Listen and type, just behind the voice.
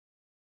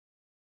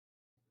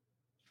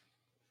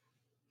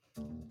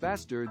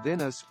Faster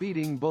than a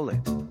speeding bullet.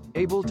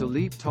 Able to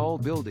leap tall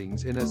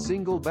buildings in a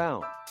single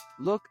bound.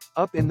 Look,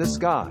 up in the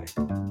sky.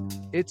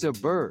 It's a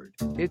bird.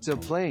 It's a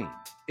plane.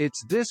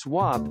 It's This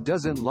WAP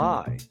Doesn't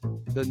Lie.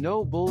 The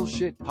No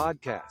Bullshit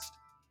Podcast.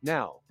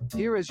 Now,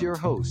 here is your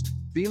host,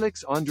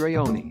 Felix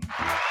Andreoni.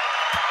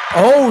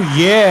 Oh,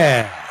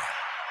 yeah.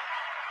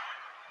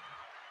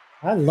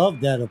 I love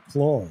that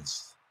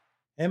applause.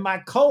 And my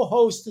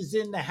co-host is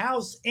in the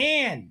house,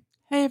 Ann.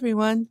 Hey,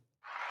 everyone.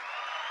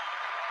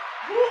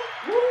 Woo,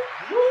 woo,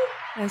 woo.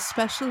 A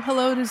special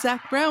hello to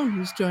Zach Brown,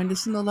 who's joined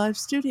us in the live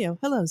studio.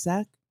 Hello,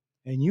 Zach.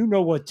 And you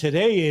know what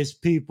today is,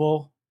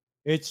 people.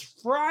 It's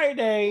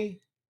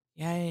Friday.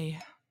 Yay.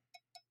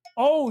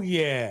 Oh,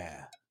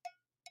 yeah.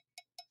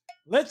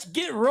 Let's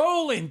get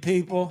rolling,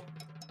 people.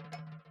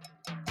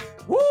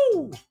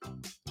 Woo!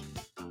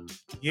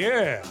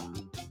 Yeah.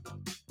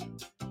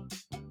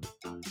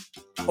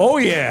 Oh,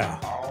 yeah.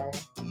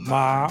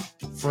 My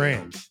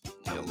friend,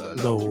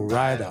 Low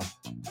Rider.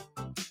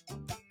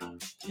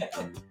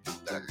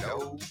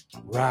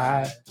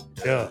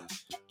 Rider.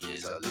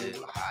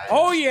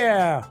 Oh,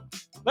 yeah.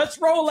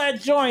 Let's roll that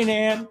joint,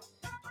 Ann.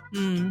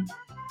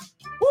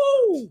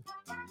 Woo!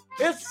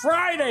 It's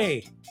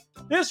Friday.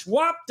 This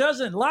WAP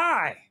doesn't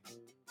lie.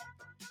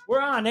 We're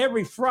on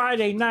every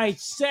Friday night,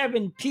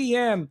 7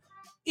 p.m.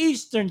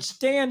 Eastern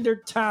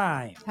Standard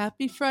Time.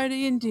 Happy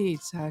Friday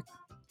indeed, Zach.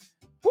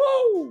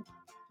 Woo!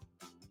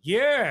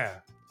 Yeah.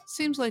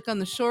 Seems like on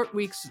the short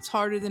weeks, it's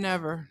harder than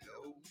ever.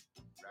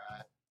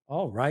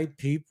 All right,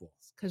 people.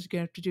 Because you're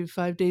going to have to do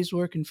 5 days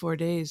work in 4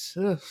 days.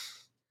 Ugh.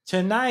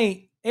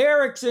 Tonight,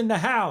 Eric's in the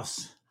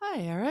house.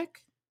 Hi, Eric.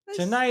 Nice.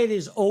 Tonight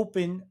is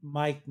open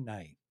mic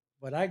night.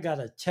 But I got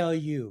to tell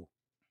you,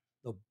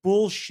 the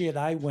bullshit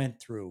I went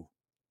through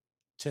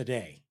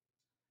today.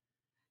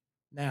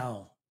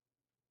 Now,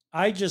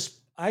 I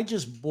just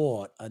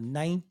bought a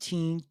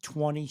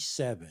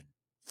 1927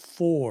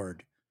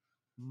 Ford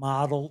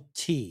Model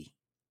T.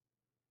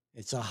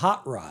 It's a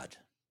hot rod.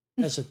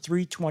 It has a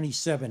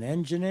 327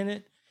 engine in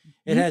it.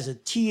 It has a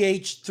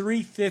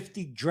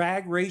TH350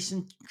 drag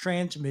racing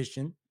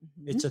transmission.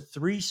 It's a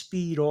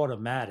 3-speed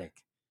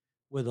automatic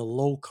with a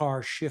low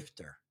car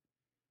shifter.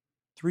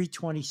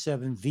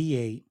 327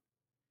 V8.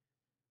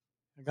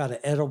 I got an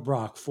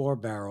Edelbrock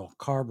 4-barrel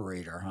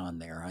carburetor on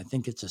there. I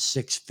think it's a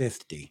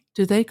 650.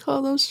 Do they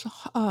call those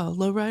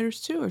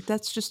lowriders too, or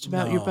that's just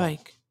about your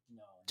bike?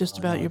 Just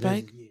about your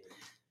bike?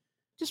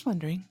 Just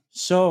wondering.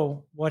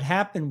 So what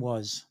happened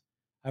was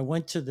I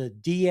went to the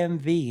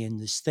DMV in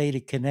the state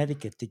of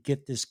Connecticut to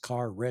get this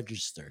car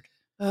registered.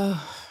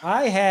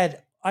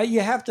 You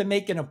have to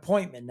make an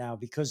appointment now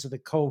because of the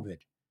COVID.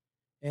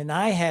 And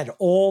I had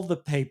all the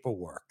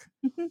paperwork.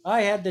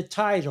 I had the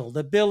title,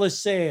 the bill of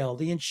sale,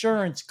 the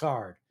insurance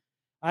card.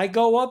 I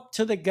go up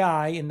to the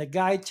guy and the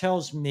guy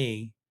tells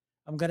me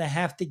I'm going to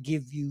have to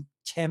give you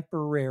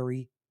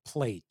temporary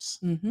plates.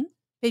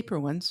 Paper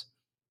ones.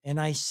 And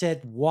I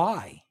said,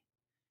 why?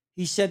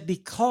 He said,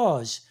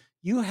 because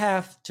you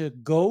have to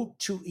go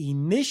to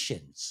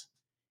emissions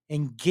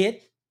and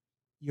get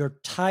your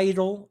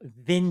title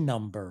VIN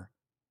number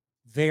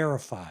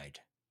verified.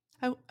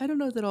 I don't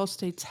know that all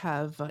states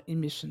have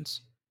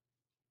emissions.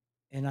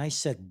 And I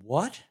said,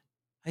 what?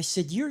 I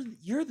said,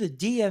 you're the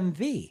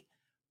DMV.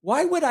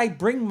 Why would I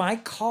bring my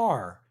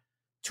car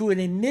to an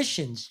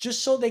emissions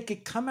just so they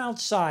could come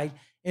outside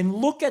and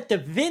look at the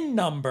VIN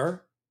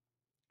number?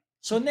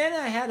 So then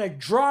I had to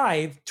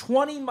drive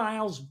 20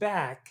 miles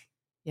back.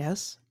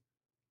 Yes.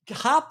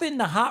 Hop in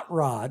the hot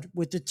rod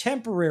with the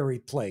temporary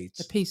plates.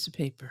 A piece of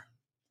paper.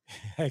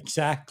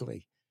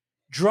 Exactly.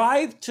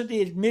 Drive to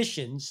the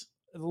admissions.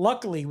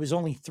 Luckily, it was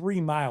only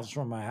 3 miles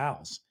from my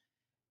house.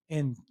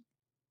 And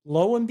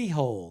lo and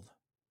behold,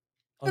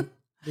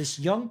 this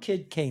young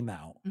kid came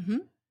out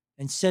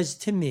and says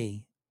to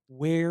me,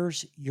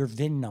 where's your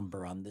VIN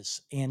number on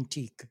this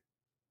antique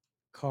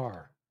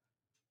car?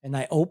 And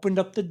I opened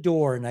up the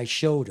door and I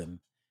showed him,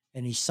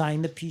 and he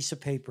signed the piece of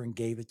paper and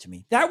gave it to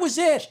me. That was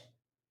it.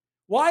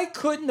 Why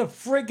couldn't a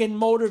friggin'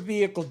 motor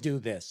vehicle do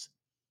this?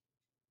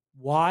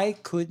 Why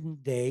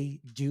couldn't they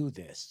do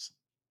this?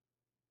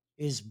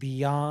 Is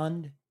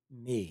beyond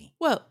me.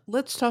 Well,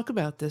 let's talk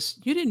about this.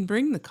 You didn't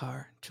bring the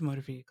car to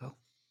motor vehicle.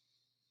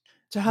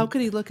 So how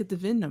could he look at the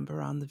VIN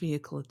number on the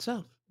vehicle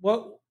itself?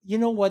 Well, you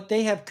know what?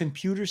 They have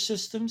computer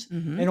systems,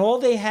 and all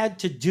they had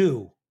to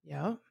do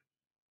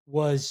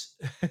was,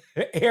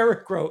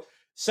 Eric wrote,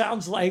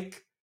 sounds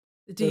like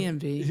the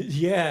DMV.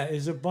 Yeah,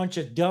 is a bunch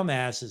of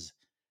dumbasses.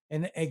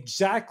 And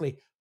exactly.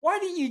 Why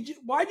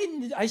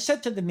didn't I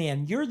said to the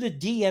man, you're the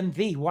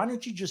DMV. Why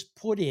don't you just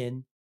put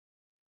in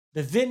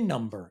the VIN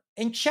number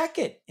and check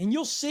it, and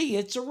you'll see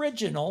it's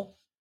original.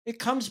 It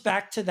comes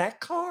back to that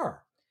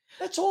car.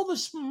 That's all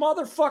this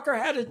motherfucker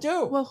had to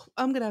do. Well,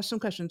 I'm going to ask some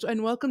questions.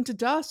 And welcome to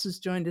Das, who's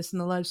joined us in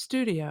the live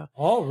studio.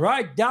 All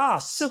right,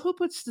 Das. So who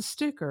puts the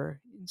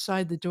sticker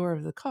inside the door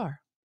of the car?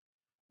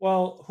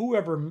 Well,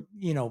 whoever,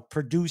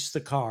 produced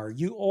the car,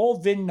 all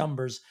VIN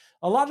numbers,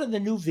 a lot of the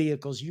new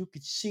vehicles, you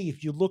could see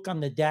if you look on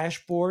the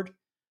dashboard,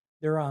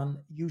 they're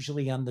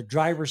usually on the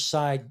driver's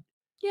side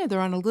Yeah,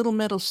 they're on a little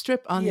metal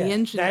strip on Yeah, the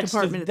engine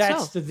compartment that's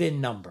itself. the VIN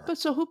number. But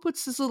so who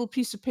puts this little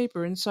piece of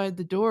paper inside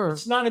the door?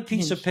 It's not a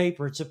piece of hinge?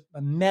 paper. It's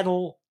a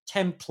metal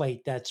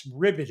template that's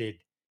riveted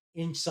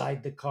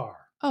inside the car.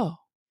 Oh,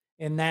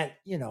 And that,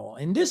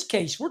 in this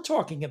case, we're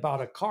talking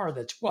about a car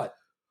that's what,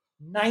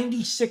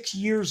 96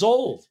 years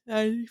old.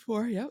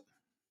 94, yep.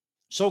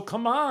 So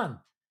come on.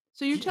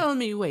 So you're telling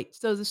me, wait,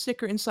 so the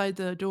sticker inside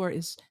the door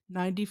is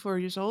 94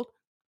 years old?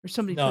 Or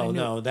somebody put a new?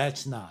 No,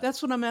 that's not.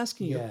 That's what I'm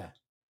asking you. Yeah.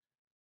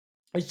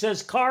 It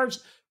says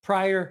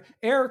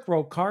Eric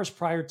wrote cars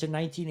prior to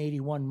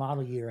 1981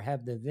 model year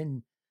have the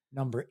VIN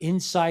number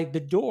inside the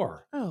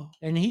door. Oh,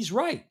 And he's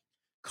right.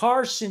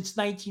 Cars since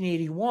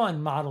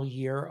 1981 model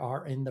year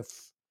are in the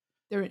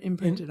they're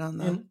imprinted on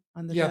the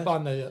dash.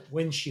 on the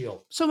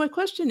windshield. So my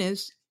question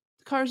is,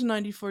 the car's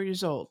 94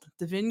 years old.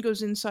 The VIN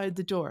goes inside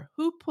the door.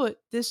 Who put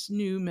this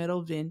new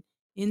metal VIN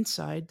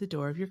inside the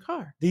door of your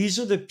car? These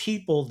are the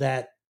people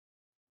that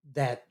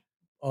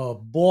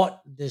bought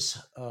this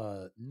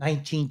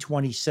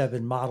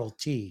 1927 Model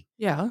T,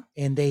 Yeah.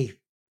 and they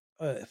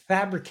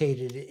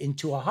fabricated it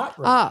into a hot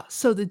rod. Ah,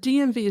 so the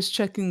DMV is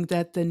checking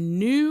that the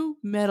new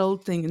metal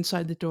thing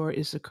inside the door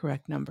is the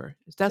correct number.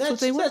 That's what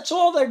they want? That's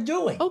all they're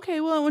doing.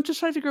 Okay, well, I'm just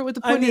trying to figure out what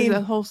the I point is. mean,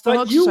 The whole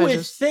but you would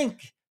exercise is.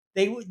 think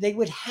they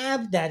would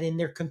have that in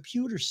their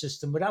computer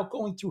system without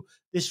going through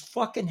this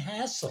fucking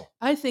hassle.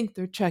 I think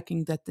they're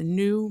checking that the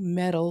new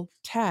metal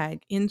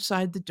tag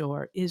inside the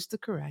door is the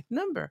correct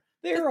number.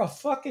 They're a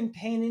fucking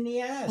pain in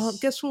the ass. Well,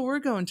 guess where we're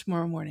going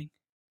tomorrow morning?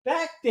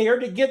 Back there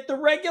to get the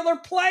regular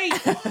plate.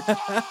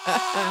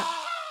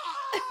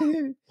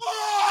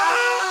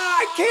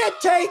 I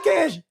can't take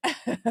it.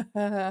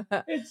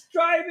 It's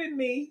driving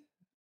me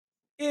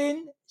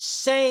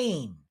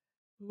insane.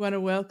 We want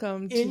to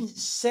welcome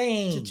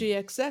Insane. to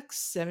GXX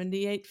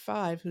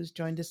 78.5, who's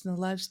joined us in the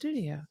live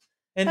studio.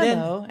 And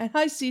Hello. And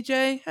hi,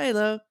 CJ.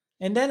 Hello.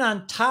 And then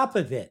on top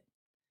of it,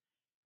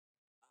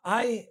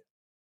 I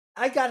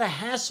got a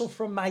hassle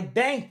from my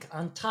bank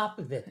on top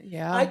of it.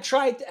 Yeah. I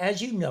tried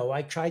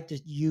to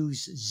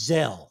use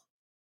Zelle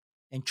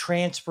and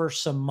transfer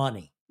some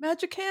money.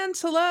 Magic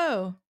hands.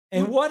 Hello.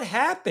 And what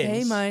happens?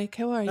 Hey, Mike.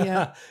 How are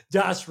you?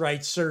 Das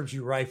right serves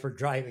you right for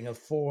driving a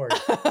Ford.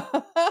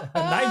 a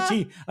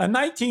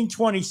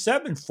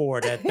 1927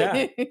 Ford at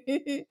that.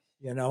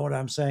 You know what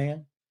I'm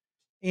saying?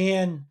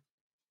 And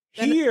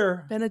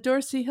Benna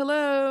Dorsey,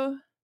 hello.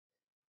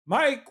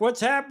 Mike,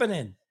 what's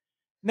happening?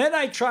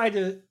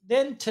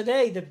 Then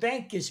today the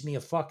bank gives me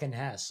a fucking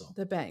hassle.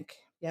 The bank,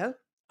 yeah.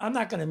 I'm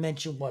not going to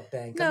mention what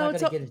bank. No, I'm not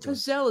going to get into it.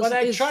 Zelle but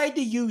I tried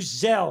to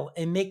use Zelle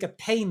and make a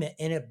payment,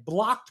 and it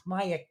blocked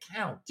my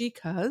account.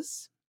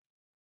 Because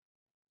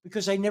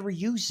I never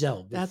used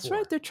Zelle before. That's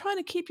right. They're trying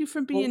to keep you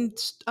from being,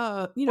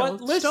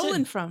 listen,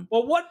 stolen from.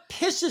 Well, what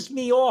pisses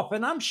me off,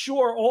 and I'm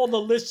sure all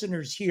the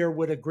listeners here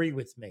would agree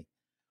with me,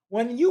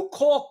 when you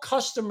call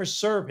customer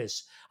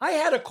service, I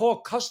had to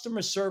call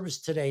customer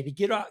service today to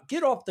get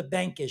off the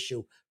bank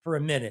issue for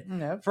a minute.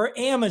 No. For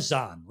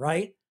Amazon,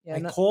 right? Yeah,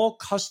 I call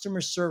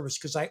customer service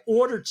because I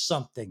ordered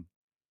something.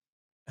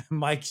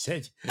 Mike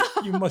said,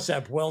 "You must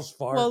have Wells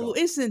Fargo." Well,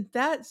 isn't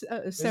that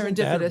serendipitous? Isn't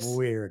that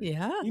weird?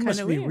 Yeah, he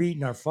must be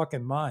reading our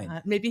fucking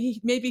mind.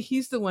 Maybe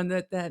he's the one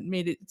that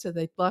made it so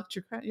they blocked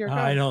your account.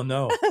 I don't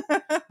know.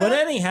 But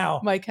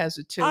anyhow, Mike has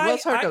it too.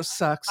 Wells Fargo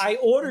sucks. I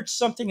ordered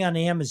something on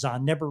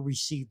Amazon, never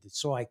received it,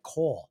 so I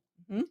call.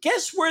 Mm-hmm.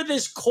 Guess where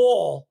this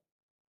call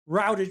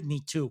routed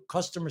me to?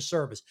 Customer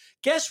service.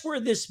 Guess where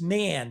this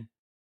man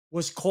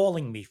was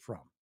calling me from?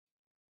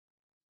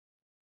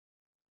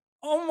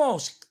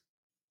 Almost.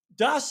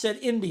 Das said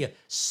India,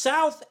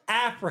 South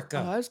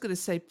Africa. Oh, I was going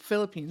to say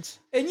Philippines.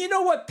 And you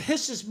know what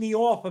pisses me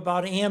off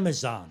about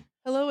Amazon?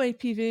 Hello,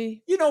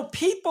 APV.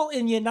 People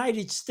in the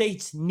United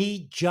States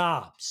need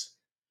jobs.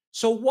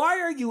 So why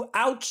are you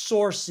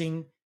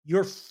outsourcing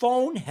your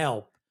phone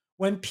help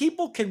when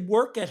people can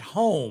work at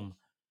home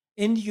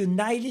in the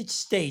United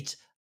States?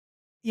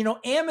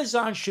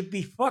 Amazon should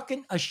be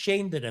fucking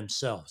ashamed of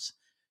themselves.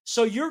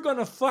 So you're going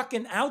to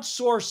fucking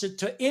outsource it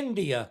to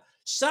India,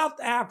 South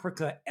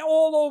Africa,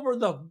 all over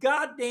the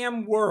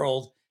goddamn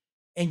world,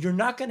 and you're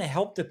not going to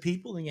help the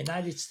people in the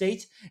United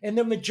States. And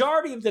the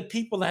majority of the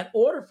people that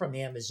order from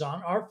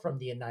Amazon are from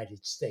the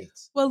United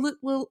States.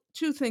 Well,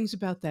 two things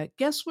about that.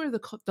 Guess where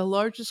the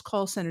largest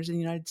call centers in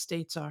the United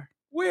States are?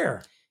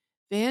 Where?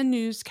 Van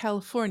Nuys,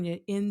 California,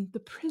 in the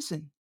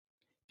prison,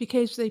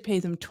 because they pay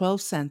them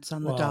 12 cents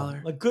on the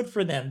dollar. Good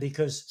for them,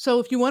 because... So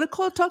if you want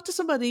to talk to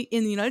somebody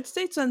in the United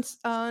States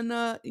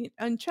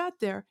on chat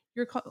there,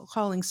 you're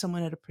calling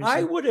someone at a prison.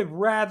 I would have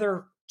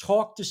rather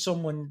talked to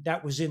someone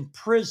that was in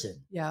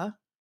prison. Yeah.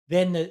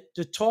 Than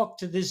to talk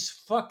to this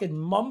fucking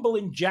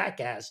mumbling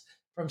jackass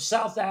from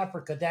South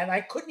Africa that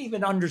I couldn't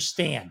even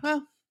understand.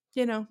 Well,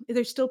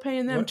 they're still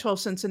paying them 12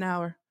 cents an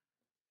hour.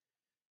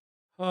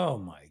 Oh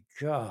my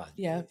God.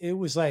 Yeah. It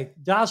was like,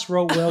 Das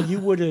wrote, well, you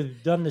would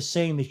have done the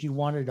same if you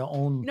wanted to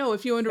own. No,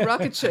 if you owned a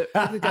rocket ship,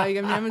 the guy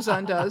on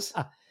Amazon does.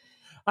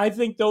 I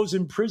think those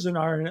in prison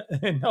are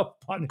enough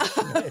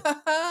punishment.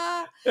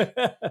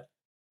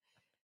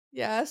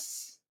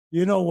 Yes.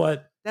 You know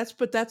what? That's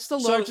the So-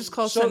 largest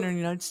call so- center in the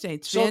United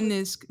States. so- Van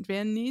Nuys,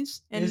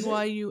 Is it?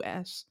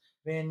 NYUS,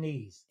 Van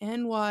Nuys.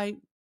 NY,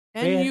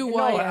 No,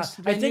 NUYS.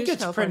 I Van think Nuys,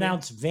 it's California.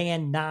 pronounced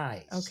Van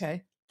Nuys.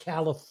 Okay.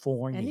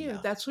 California. Anyway,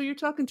 that's who you're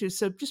talking to.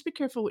 So just be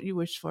careful what you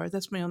wish for.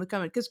 That's my only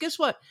comment. Because guess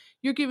what?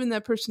 You're giving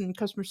that person in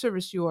customer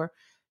service your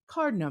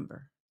card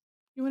number.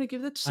 You want to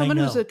give that to someone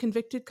who's know. a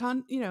convicted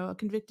a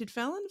convicted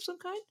felon of some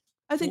kind?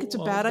 I think it's a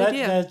Well, bad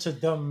idea. That's a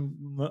dumb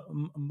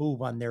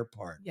move on their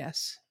part.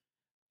 Yes.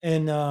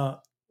 And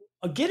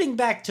getting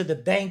back to the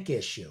bank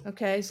issue,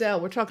 Okay,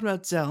 Zelle. We're talking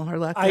about Zelle or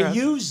lack I thereof.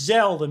 used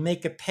Zelle to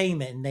make a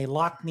payment and they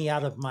locked me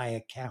out of my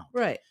account.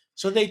 Right.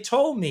 So they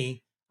told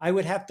me I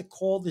would have to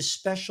call this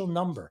special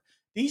number.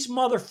 These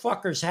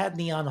motherfuckers had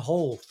me on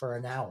hold for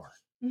an hour.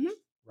 Mhm.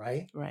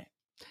 Right? Right.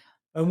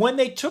 And when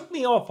they took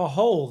me off a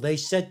hold, they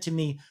said to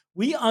me,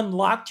 "We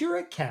unlocked your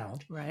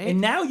account, Right. and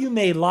now you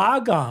may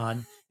log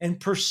on and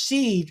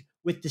proceed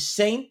with the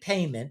same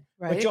payment,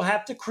 but Right. you'll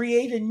have to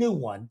create a new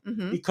one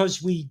Mhm.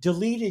 because we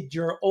deleted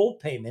your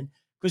old payment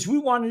because we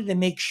wanted to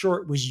make sure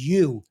it was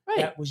you Right.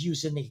 that was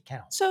using the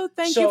account." So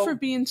thank you So for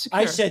being secure.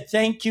 I said,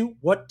 "Thank you.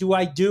 What do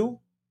I do?"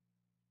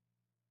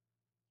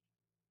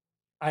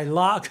 I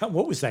log.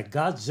 What was that?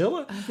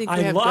 Godzilla? I think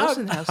we have ghosts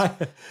in the house.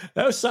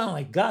 That was sounding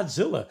like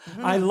Godzilla.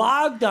 Mhm. I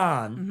logged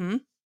on Mm-hmm.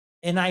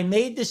 and I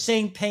made the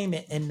same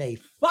payment, and they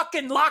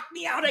fucking locked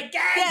me out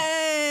again.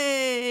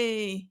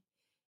 Yay!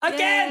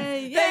 Again,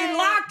 Yay, they yay.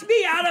 locked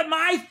me out of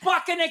my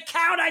fucking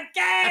account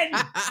again.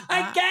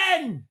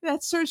 Again.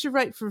 That serves you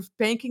right for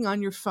banking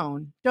on your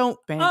phone. Don't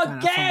bank on a phone.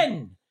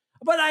 Again.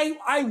 But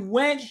I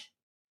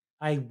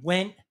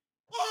went.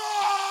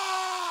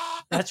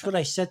 That's what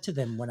I said to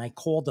them when I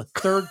called a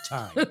third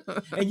time.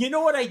 And you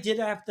know what I did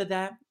after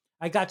that?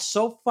 I got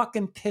so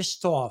fucking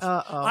pissed off.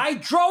 Uh-oh. I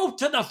drove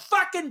to the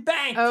fucking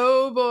bank.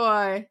 Oh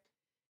boy.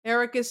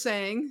 Eric is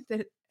saying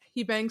that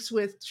he banks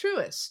with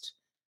Truist,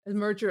 a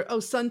merger. Oh,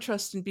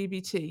 SunTrust and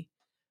BBT.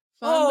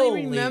 Fondly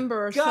Holy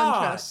remember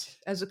God. SunTrust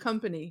as a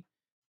company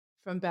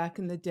from back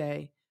in the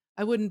day.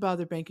 I wouldn't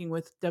bother banking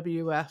with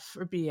WF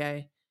or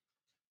BA.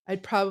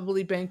 I'd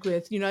probably bank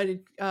with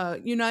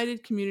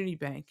United Community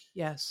Bank.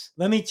 Yes.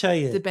 Let me tell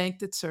you. The bank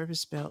that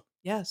service built.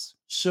 Yes.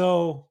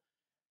 So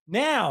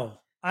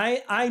now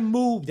I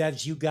moved,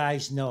 as you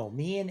guys know.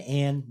 Me and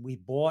Ann, we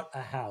bought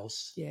a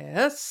house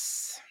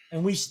Yes.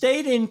 and we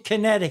stayed in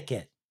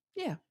Connecticut.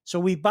 Yeah. So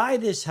we buy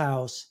this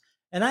house,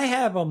 and I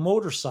have a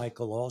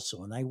motorcycle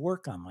also, and I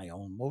work on my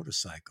own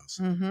motorcycles.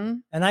 Mm-hmm.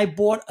 And I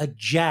bought a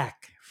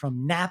jack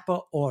from Napa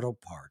Auto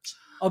Parts,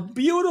 a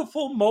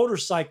beautiful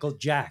motorcycle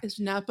jack. Is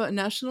Napa a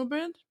national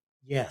brand?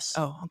 Yes.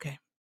 Oh, okay.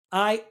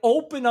 I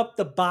opened up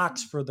the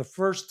box for the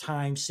first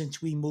time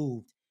since we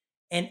moved,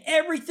 and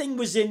everything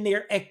was in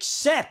there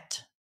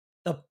except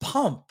the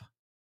pump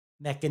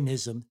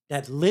mechanism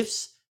that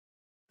lifts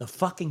the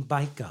fucking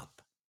bike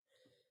up.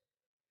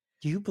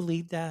 Do you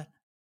believe that?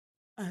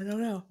 I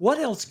don't know. What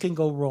else can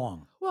go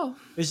wrong? Well,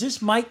 Is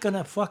this mic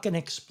gonna fucking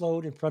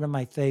explode in front of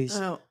my face?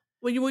 well,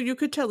 you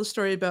could tell the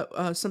story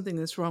about something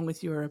that's wrong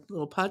with your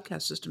little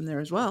podcast system there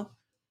as well.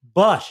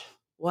 But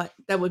What?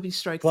 That would be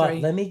strike but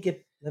three. let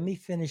me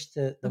finish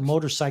the Okay.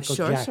 motorcycle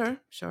Sure,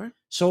 jack. sure.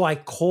 So I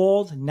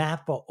called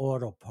Napa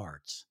Auto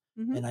Parts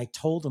Mhm. and I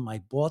told them I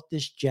bought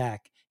this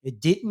jack. It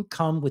didn't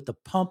come with the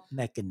pump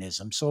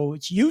mechanism, so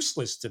it's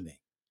useless to me.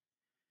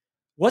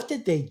 What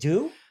did they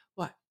do?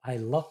 What? I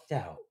lucked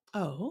out.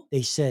 Oh,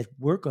 They said,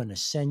 "We're going to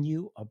send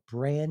you a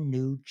brand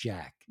new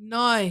jack.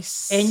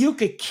 nice. And you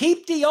could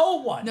keep the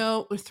old one."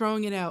 No, we're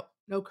throwing it out.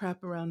 No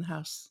crap around the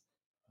house.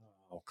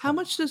 Oh, How come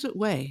much does it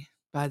weigh,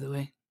 by the way?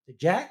 on. The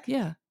jack?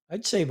 Yeah.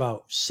 I'd say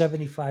about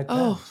 75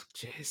 Oh, pounds.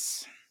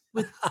 jeez.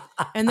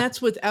 And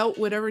that's without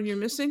whatever you're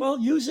missing? Well,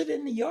 use it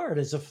in the yard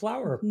as a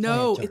flower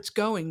No, planter. it's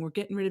going. We're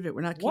getting rid of it.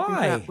 We're not keeping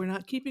Why? crap. We're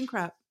not keeping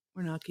crap.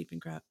 We're not keeping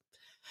crap.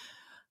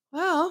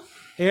 Well,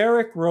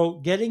 Eric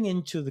wrote, "Getting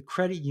into the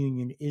credit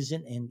union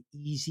isn't an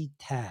easy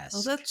task."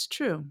 well, that's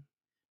true.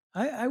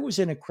 I was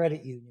in a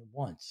credit union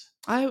once.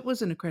 I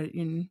was in a credit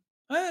union.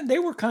 They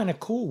were kind of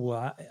cool.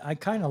 I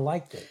kind of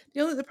liked it.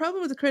 The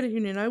problem with the credit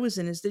union I was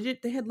in is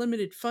they had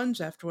limited funds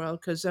after a while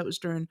because that was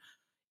during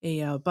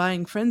a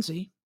buying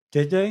frenzy,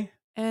 Did they?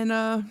 and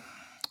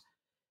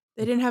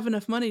they didn't have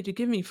enough money to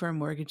give me for a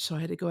mortgage, so I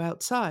had to go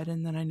outside,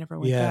 and then I never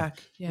went Yeah.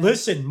 back. Yeah.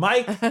 Listen,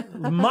 Mike,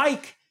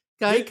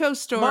 Geico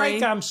story.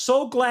 Mike, I'm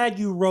so glad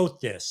you wrote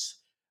this.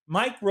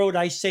 Mike wrote,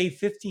 "I save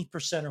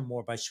 15% or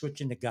more by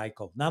switching to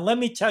Geico." Now, let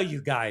me tell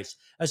you guys,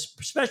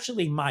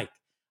 especially Mike,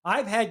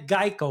 I've had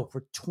Geico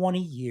for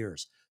 20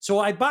 years. So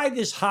I buy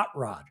this hot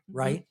rod,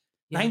 right?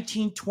 Yeah.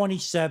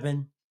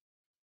 1927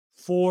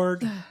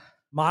 Ford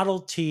Model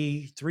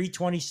T,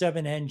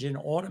 327 engine,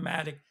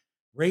 automatic,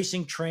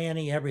 racing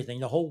tranny, everything,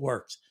 the whole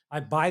works. I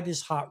buy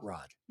this hot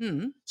rod.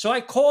 Hmm. So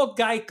I called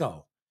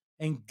Geico,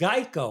 and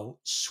Geico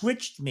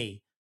switched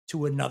me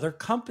to another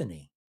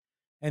company.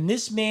 And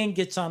this man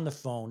gets on the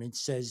phone and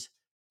says,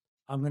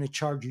 "I'm going to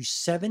charge you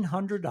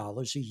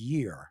 $700 a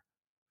year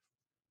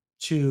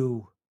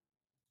to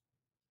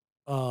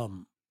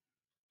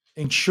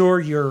insure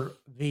your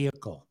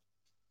vehicle."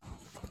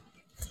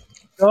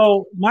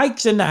 So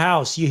Mike's in the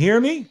house. You hear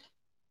me?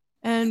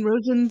 And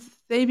Rosen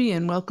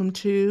Fabian, welcome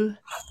to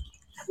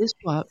This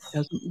Swap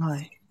Doesn't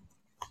Lie.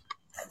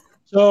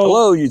 So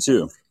Hello, you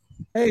two.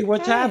 hey,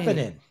 what's Hey.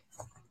 happening?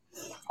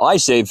 I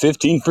save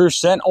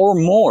 15% or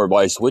more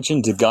by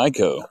switching to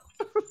Geico.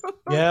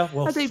 Yeah,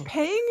 well, Are they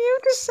paying you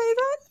to say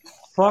that?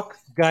 fuck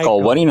Geico.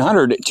 Call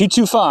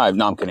 1-800-225.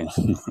 No, I'm kidding.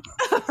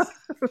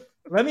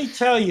 Let me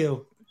tell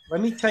you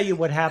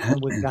what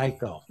happened with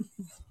Geico.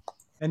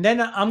 And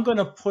then I'm going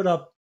to put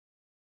up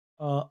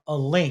a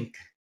link.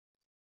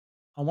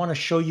 I want to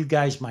show you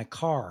guys my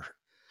car.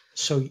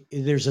 So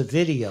there's a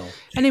video.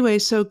 Anyway,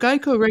 so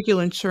Geico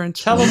regular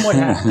insurance. Tell them what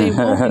happened. They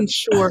won't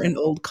insure an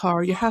old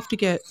car. You have to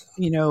get,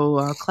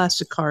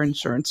 classic car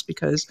insurance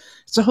because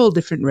it's a whole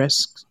different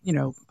risk.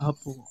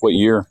 What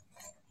year?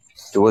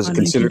 It was On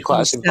considered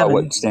classic by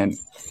what standard?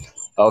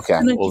 Okay,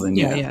 well then,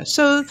 yeah.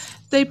 So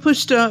they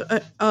pushed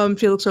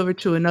Felix over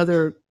to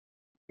another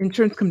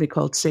insurance company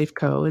called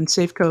Safeco, and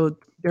Safeco,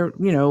 their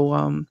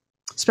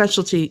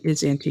specialty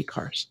is antique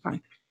cars.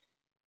 Fine.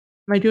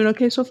 Am I doing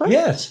okay so far?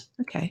 Yes.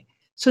 Okay.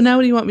 So now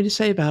what do you want me to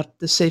say about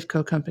the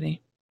Safeco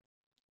company?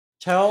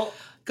 Tell.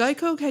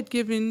 Geico had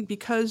given,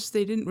 because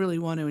they didn't really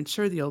want to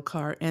insure the old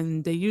car,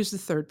 and they used the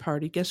third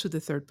party. Guess who the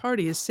third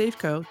party is?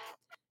 Safeco.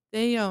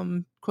 They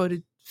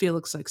quoted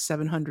Felix like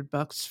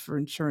 $700 for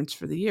insurance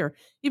for the year,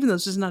 even though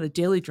this is not a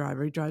daily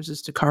driver. He drives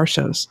us to car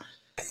shows.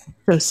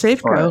 So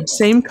Safeco, Right.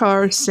 Same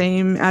car,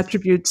 same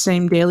attributes,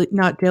 same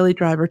not daily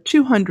driver,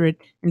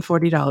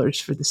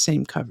 $240 for the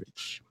same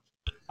coverage.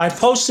 I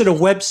posted a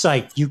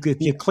website.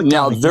 If you click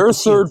Now, on it, you their can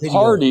see a third video.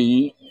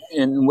 party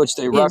in which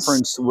they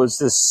referenced was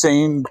the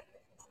same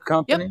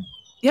company?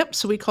 Yep.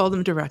 So we called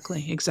them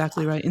directly.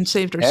 Exactly right. And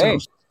saved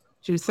ourselves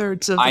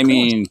 2/3 of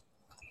the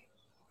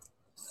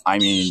I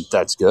mean,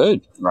 that's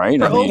good, right?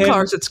 For I old mean,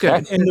 cars, it's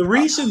good. And the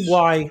reason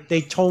why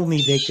they told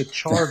me they could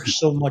charge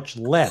so much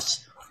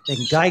less than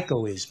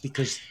Geico is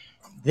because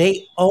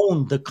they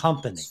own the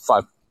company.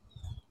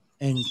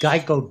 And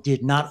Geico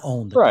did not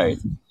own the right.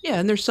 company. Yeah,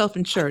 and they're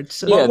self-insured.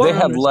 So Yeah, they they're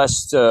have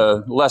owners.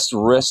 less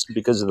risk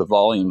because of the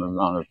volume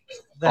amount of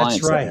That's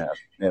clients right. they have.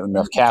 They have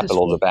enough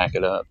capital to back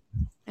it up.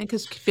 And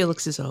because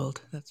Felix is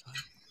old, that's why.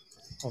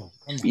 Oh,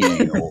 come on.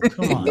 You know,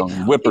 Come on young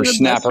now.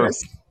 whippersnapper.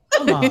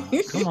 Come on.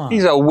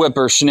 He's a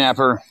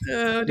whippersnapper.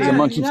 Oh, He's a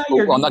monkey. Now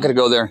Oh, I'm not going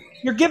to go there.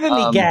 You're giving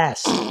me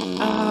gas.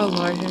 Oh,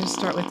 Lord, let's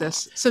start with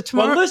this. So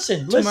tomorrow, Well,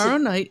 listen. tomorrow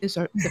night is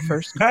the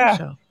first car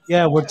show.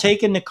 Yeah, we're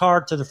taking the car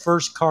to the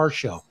first car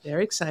show.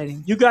 Very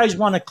exciting. You guys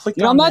want to click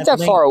on I'm not that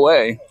link? far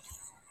away.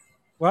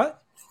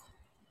 What?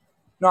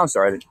 No, I'm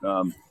sorry.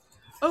 Oh,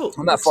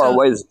 I'm not far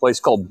away. There's a place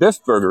called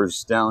Biff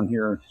Burgers down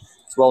here.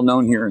 It's well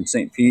known here in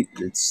St. Pete.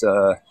 It's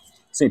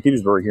St.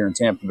 Petersburg here in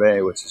Tampa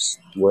Bay, which is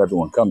where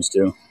everyone comes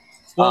to.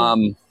 Well,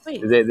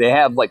 They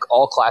have like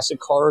all classic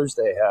cars.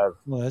 They have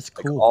that's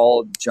like cool.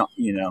 all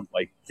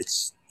like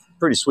it's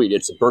pretty sweet.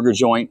 It's a burger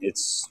joint.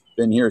 It's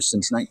been here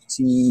since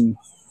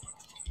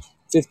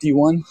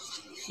 1951.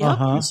 Yep.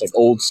 It's like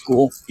old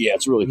school. Yeah,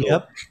 it's really cool.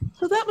 Yep.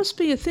 So that must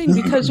be a thing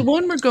because the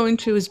one we're going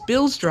to is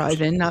Bill's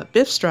Drive-In, not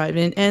Biff's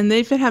Drive-In, and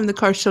they've been having the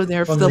car show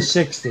there From for the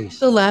 60s.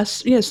 the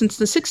last, since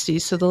the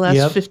 60s, so the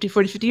last 50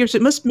 years.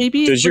 It must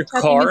maybe Does your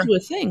tapping car into a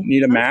thing.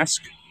 need a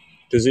mask?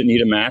 Does it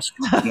need a mask?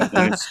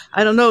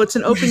 I don't know. It's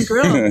an open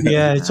grill.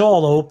 Yeah, it's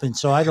all open,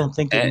 so I don't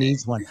think it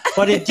needs one.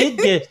 But it did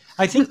get,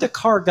 I think the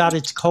car got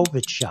its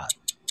COVID shot.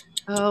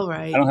 Oh,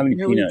 right. I don't have any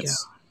Here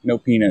peanuts. No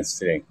peanuts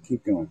today.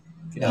 Keep going.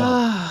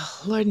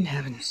 Oh, Lord in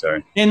heaven.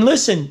 Sorry. And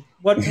listen,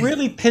 what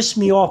really pissed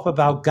me off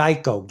about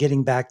Geico,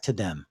 getting back to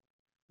them,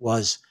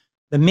 was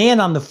the man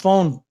on the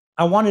phone.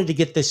 I wanted to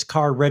get this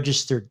car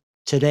registered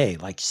today,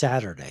 like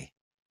Saturday.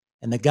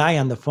 And the guy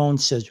on the phone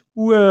says,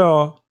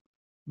 well,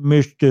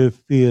 Mr.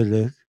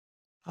 Felix,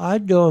 I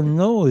don't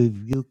know if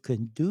you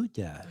can do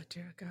that Oh,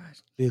 dear God.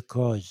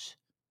 because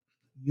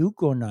you're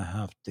going to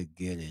have to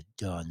get it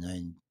done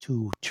in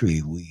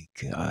 2-3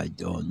 weeks. I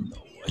don't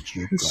know what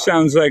you got.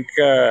 Sounds like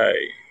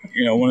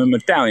one of the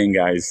Italian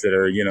guys that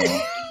are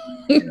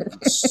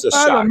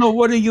I don't know.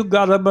 What are you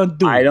got to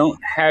do? I don't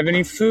have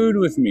any food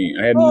with me.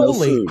 I have no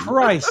Holy food.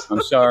 Christ.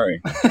 I'm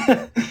sorry.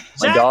 Zach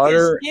My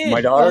daughter is in.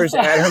 my daughter's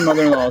at her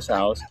mother-in-law's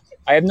house.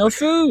 I have no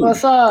food.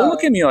 What's up? Don't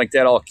look at me like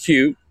that, all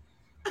cute.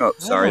 Oh,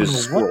 sorry, I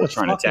there's a don't know what squirrel the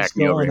trying to fuck is attack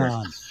me over going here.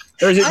 on.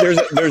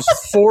 There's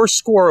 4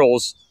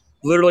 squirrels,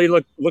 literally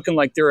looking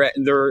like they're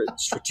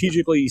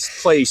strategically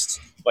placed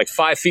like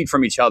 5 feet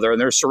from each other,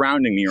 and they're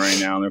surrounding me right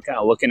now. And they're kind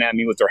of looking at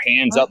me with their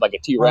hands up like a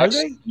T-Rex.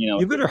 Are they? You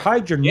know, You better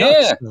hide your nuts.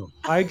 Yeah. Though.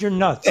 Hide your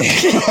nuts.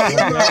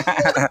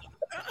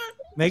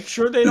 Make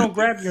sure they don't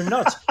grab your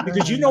nuts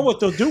because you know what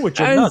they'll do with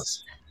your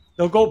nuts.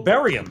 They'll go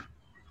bury them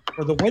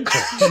for the winter.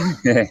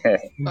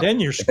 And then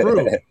you're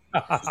screwed.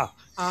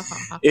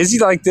 Is he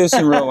like this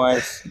in real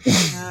life?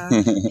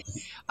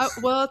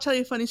 Well, I'll tell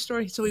you a funny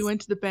story. So we went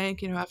to the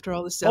bank, after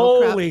all the sale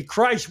crap. Holy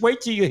Christ,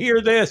 wait till you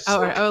hear this.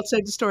 All right, I'll say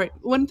the story.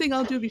 One thing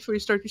I'll do before you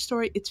start your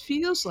story, it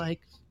feels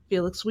like,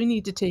 Felix, we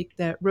need to take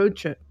that road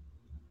trip.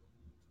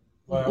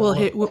 We'll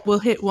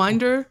hit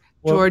Winder,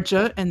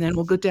 Georgia, and then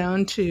we'll go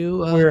down to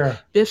Where?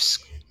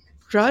 Biff's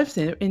drive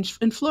there in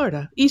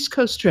Florida, East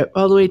Coast trip,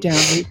 all the way down.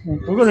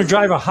 We're going to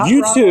drive a hot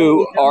You rod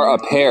two all the way are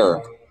down. a pair.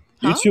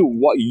 You Huh? two,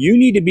 what you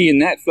need to be in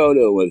that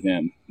photo with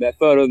him. That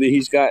photo that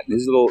he's got,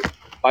 his little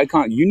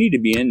icon. You need to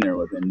be in there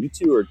with him. You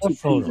two are two What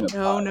photo? peas in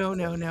a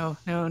No,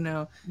 pod.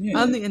 no. Yeah.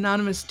 I'm the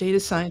anonymous data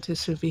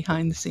scientist who's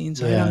behind the scenes.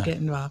 So I Yeah. don't get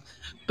involved.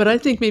 But I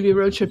think maybe a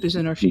road trip is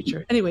in our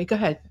future. Anyway, go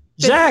ahead.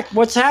 Zach,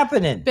 what's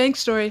happening? Bank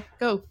story.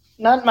 Go.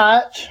 Not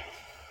much.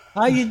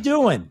 How you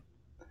doing?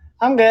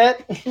 I'm good.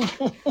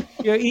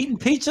 You're eating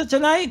pizza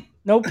tonight?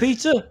 No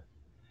pizza?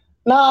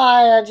 No,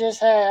 I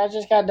just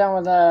got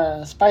done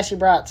with spicy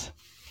brats.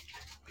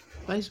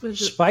 Spice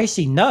was it?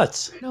 Spicy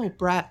nuts. No,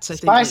 brats. I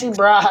think. Spicy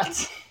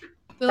brats.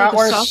 They're like a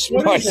bratwurst. sausage.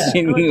 What is that?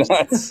 Spicy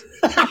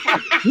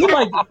nuts. You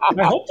like?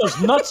 I hope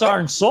those nuts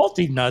aren't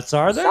salty nuts,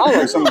 are they? Sounds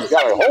like someone's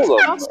got a hold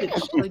Sausage,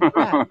 like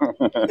brat.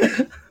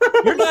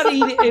 of You're not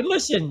eating. Hey,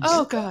 listen.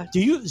 Oh God. Do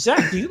you,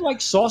 Zach? Do you like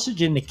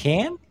sausage in the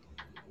can?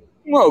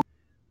 Whoa.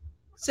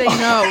 Say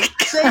no.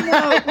 Say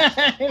no.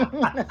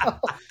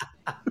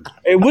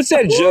 Hey, what's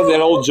that joke?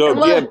 That old joke?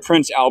 You had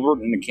Prince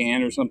Albert in the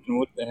can or something?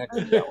 What the heck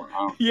is that one?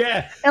 Oh.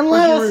 Yeah. With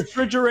Unless- your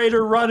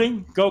refrigerator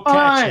running, go catch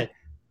Alright. it.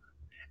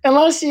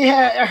 Unless you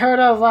had heard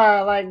of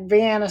like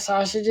Vienna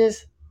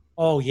sausages.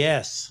 Oh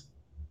yes.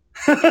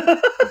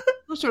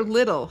 Those are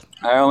little.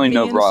 I only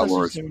know Vienna bratwurst.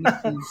 sausages are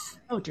nothing.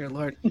 Oh dear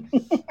Lord. Wait,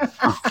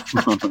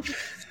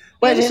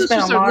 Vienna it's been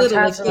a sausages are long little,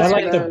 time like since I those.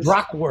 like the those.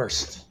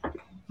 bratwurst.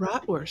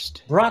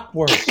 Bratwurst.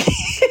 Bratwurst.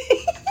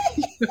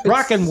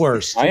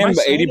 Brockenwurst. I am I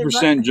saying it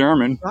 80%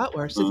 German.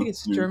 Bratwurst. I think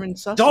it's German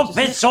sausage. Don't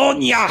isn't it?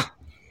 Sonia.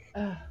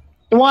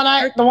 The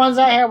ones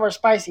I had were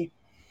spicy.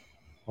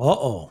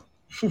 Uh-oh.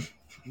 You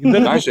better be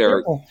Nice,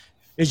 Eric. careful.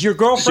 Is your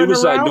girlfriend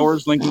Suicide around?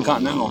 Doors, Lincoln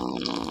Continental.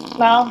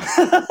 No.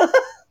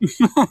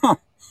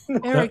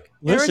 Eric.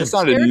 Listen. It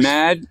sounded Eric's-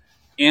 mad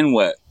and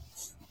wet.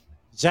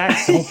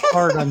 Zach, don't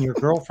fart on your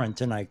girlfriend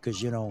tonight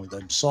because, you know,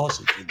 the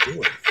sausage would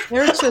do it.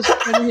 Eric says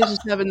Kevin is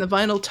having the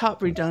vinyl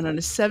top redone on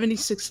a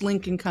 '76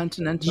 Lincoln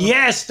Continental.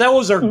 Yes,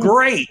 those are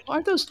great.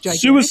 Aren't those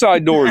gigantic?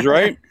 Suicide Doors,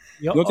 right?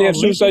 Don't they have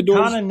suicide Lincoln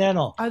doors?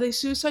 Continental. Are they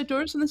suicide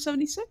doors in the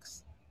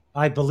 '76?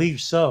 I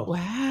believe so.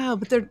 Wow,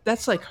 but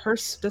that's like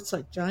hearse. That's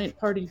like giant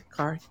party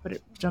car. But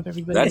it jump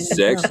everybody. That's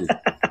in. sexy.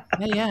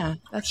 Yeah,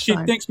 that's She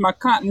fine. thinks my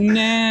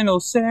Continental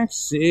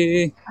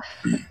sexy.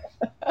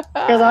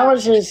 Because I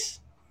was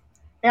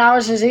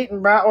just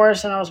eating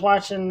bratwurst and I was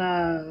watching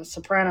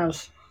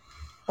Sopranos.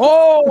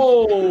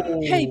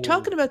 Oh! Hey,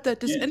 talking about that,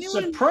 does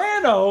anyone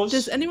Sopranos?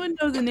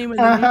 know the name of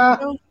the Uh-huh.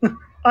 show?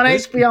 On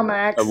HBO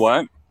Max.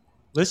 What?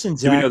 Listen,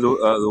 Do we Zach. know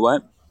the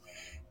what?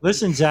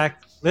 Listen,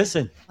 Zach.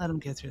 Listen. Let him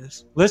get through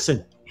this.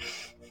 Listen.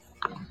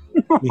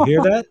 You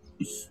hear that?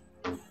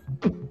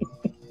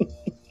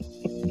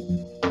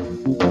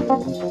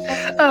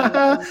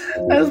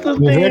 That's the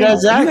You hear thing. that, You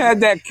Zach? had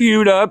that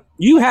queued up.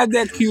 You had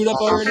that queued up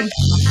already?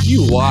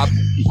 You wop.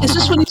 Is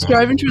this when he's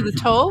driving through the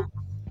toll?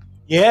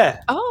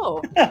 Yeah.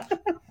 Oh.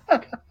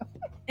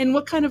 And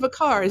what kind of a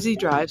car does he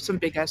drive? Some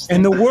big ass.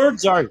 And thing. the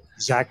words are,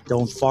 Zach,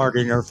 don't fart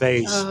in her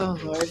face. Oh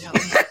Lord, help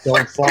me.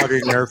 Don't fart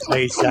in her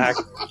face, Zach.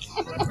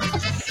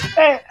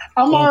 Hey,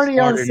 I'm Don't already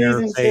on fart in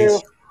her season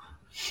face.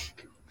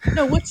 2.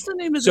 No, what's the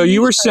name of the? So you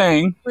news were site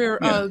saying, where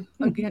yeah.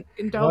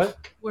 What?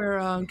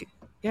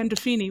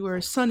 Gandolfini, where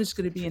his son is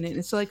going to be in it.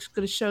 It's like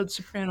going to show the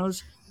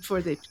Sopranos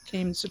before they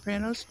became the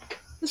Sopranos.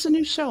 This is a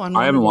new show on.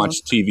 I haven't one of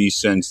watched TV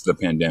since the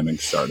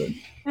pandemic started. them.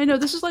 I know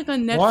this is like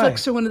on Why?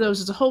 Netflix or one of those.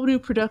 It's a whole new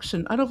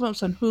production. I don't know if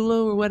it's on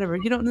Hulu or whatever.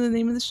 You don't know the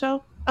name of the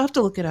show? I'll have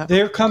to look it up.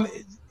 They're coming.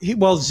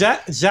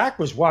 Zach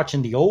was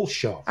watching the old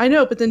show. I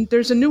know, but then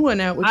there's a new one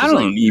out. Which I is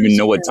don't like even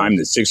know what time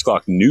the 6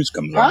 o'clock news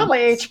comes on. Probably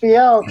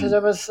HBO because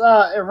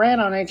it ran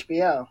on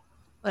HBO.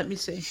 Let me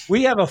see.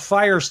 We have a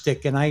Fire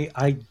Stick, and I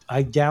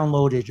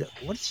downloaded.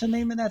 What's the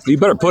name of that? You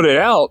better put it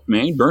out,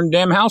 man. Burn the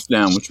damn house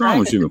down. What's wrong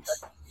with you?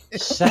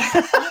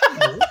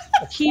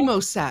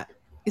 Chemosat.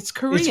 It's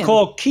Korean. It's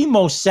called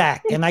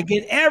Chemosac, and I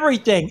get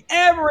everything.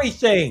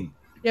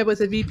 Yeah,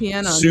 with a VPN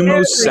on.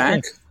 Sumo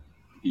sack?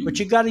 But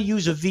you got to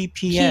use a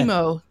VPN.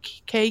 Chemo.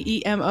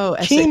 Kemo.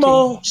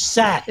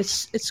 Chemosat.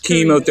 It's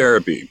Korean.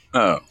 Chemotherapy.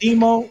 Oh,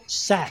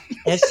 Chemosat.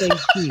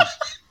 SAT.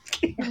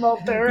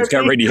 Chemotherapy. it's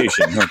got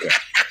radiation. Okay.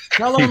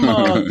 Tell them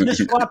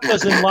this flop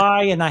doesn't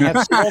lie, and I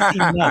have salty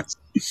nuts.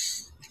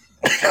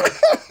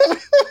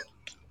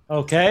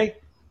 Okay,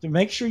 so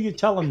make sure you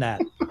tell them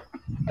that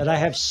I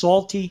have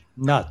salty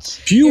nuts.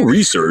 Pew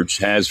Research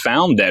has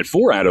found that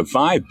 4 out of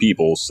 5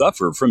 people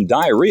suffer from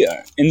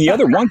diarrhea, and the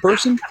other 1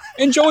 person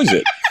enjoys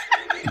it.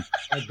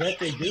 I bet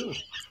they do.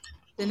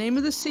 The name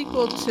of the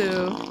sequel to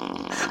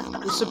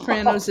The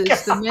Sopranos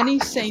is The Many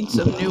Saints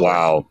of Newark.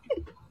 Wow.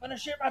 I'm gonna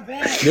shit my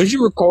pants. Does he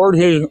record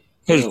his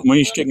when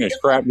he's sticking his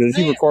crap? Does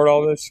he record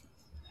all this?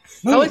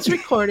 Oh, it's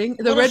recording.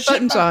 The red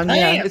button's on. Yeah,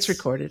 pants. it's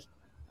recorded.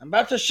 I'm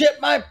about to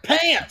shit my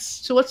pants.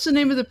 So what's the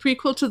name of the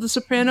prequel to The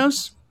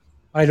Sopranos?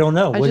 I don't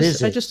know. What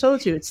is I it? just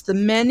told you. It's The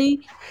Many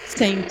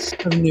Saints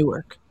of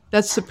Newark.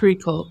 That's the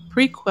prequel.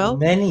 Prequel?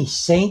 Many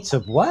saints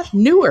of what?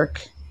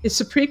 Newark. It's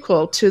a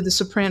prequel to The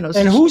Sopranos.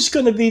 And who's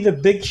going to be the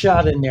big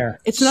shot in there?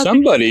 It's not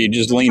Somebody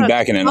just leaned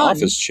back in an son.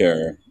 office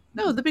chair.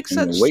 No, the big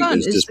and the son weight son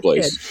is is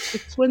displaced. the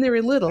kid. It's when they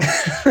were little.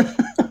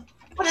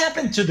 What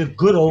happened to the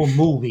good old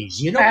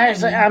movies? You know,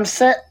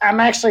 I'm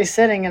actually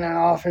sitting in an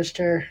office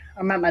chair.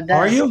 I'm at my desk.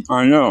 Are you?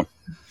 I know.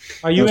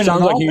 Are you It in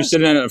sounds an like you were office?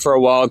 sitting in it for a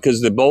while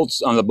because the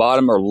bolts on the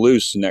bottom are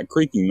loose, and that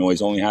creaking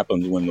noise only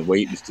happens when the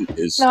weight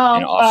is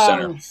off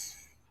center.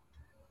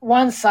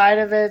 One side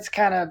of it's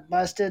kind of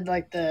busted,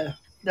 like the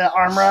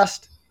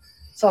armrest.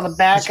 So the That's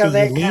back 'cause of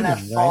it you're kind of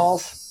leaning, right?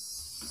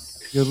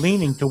 falls. You're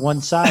leaning to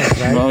one side,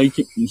 right? Well,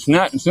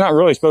 it's not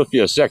really supposed to be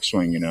a sex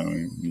swing, you know. I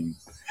mean,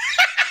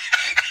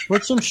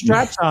 Put some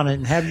straps on it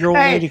and have your old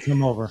Hey. lady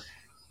come over.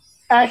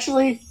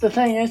 Actually, the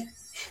thing is,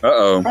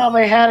 uh-oh.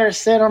 probably had her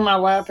sit on my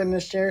lap in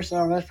this chair,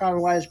 so that's probably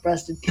why it's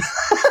busted.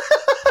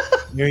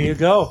 There you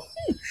go.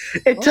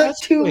 It Oh, took that's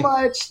too sweet.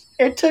 much.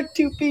 It took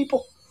two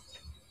people.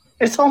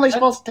 It's only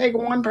supposed to take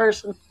one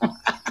person.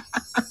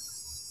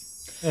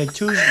 And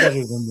two's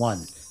better than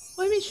one.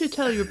 Why don't you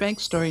tell your bank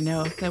story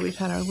now that we've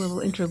had our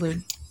little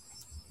interlude?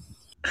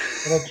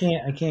 But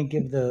I can't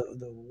give the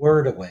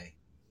word away.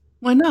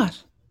 Why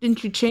not?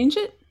 Didn't you change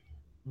it?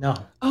 No.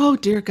 Oh,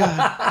 dear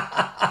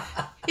God.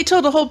 He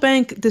told the whole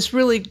bank this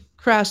really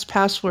crass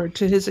password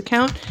to his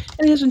account,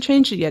 and he hasn't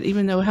changed it yet,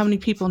 even though how many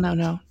people now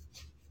know?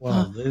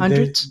 Well,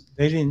 Hundreds?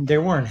 they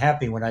weren't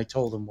happy when I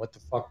told them what the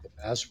fuck the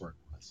password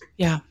was.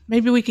 Yeah,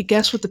 maybe we could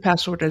guess what the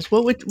password is.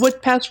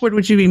 What password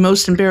would you be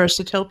most embarrassed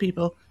to tell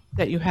people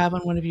that you have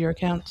on one of your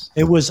accounts?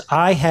 It was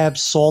I have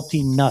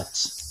salty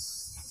nuts.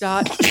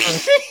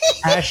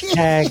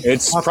 Hashtag.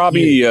 It's fuck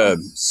probably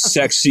you.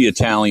 sexy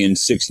Italian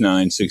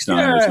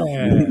 6969 or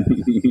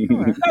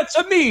something. That's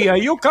a mia,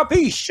 you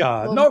capisce?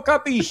 No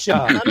capisce.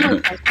 None of our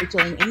passwords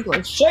are in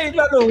English. Sei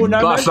la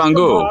luna,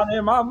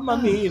 Bafango. mamma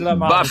mia, la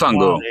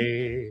Bafango.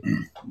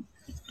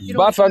 You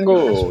don't-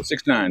 Bafango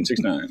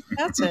 6969.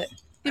 That's it.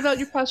 Give out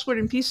your password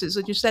in pieces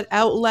that you said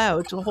out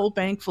loud to a whole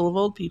bank full of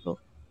old people.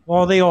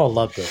 Well, they all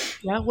loved it.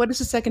 Yeah, what is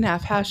the second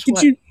half? Hash Did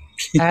what? you?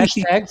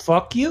 Hashtag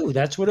fuck you.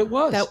 That's what it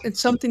was. That it's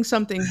something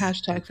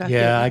hashtag fact.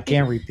 Yeah, I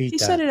can't repeat He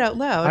that. said it out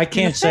loud. I in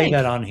can't the say bank.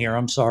 that on here.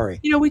 I'm sorry.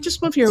 You know, we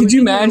just moved here. Did We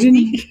you didn't know- imagine?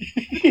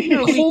 you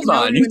know, we Hold didn't know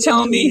on, you when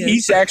telling it me is.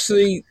 he's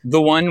actually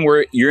the one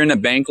where you're in a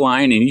bank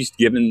line and he's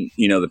given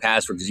the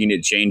password because you need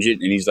to change it,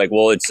 and he's like,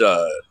 well, it's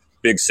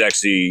big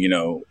sexy,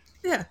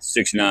 Yeah.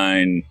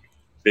 6'9",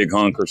 big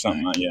hunk or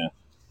something. Yeah.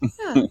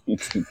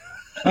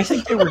 I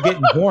think they were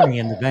getting horny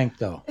in the bank,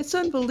 though. It's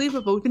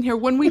unbelievable. We've been here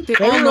 1 week. They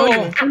They all were know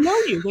all- you. They know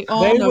you. They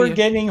all They know were you.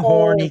 getting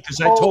horny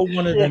because I Oh, told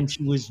one of shit. them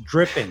she was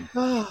dripping.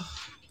 Oh,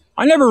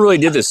 I never really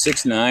did the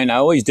 6'9". I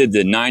always did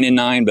the 9 and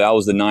 9, but I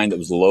was the 9 that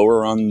was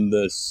lower on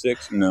the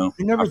 6. You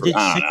never did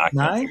I don't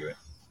know. I can't 6'9"? figure it.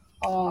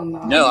 Oh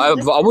no! No, I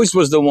always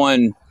was the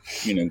one,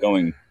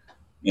 going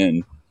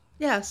in,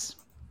 yes.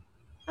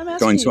 I'm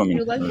asking going you. swimming.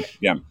 Do you like it?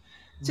 Yeah.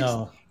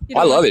 No. You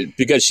I don't love like it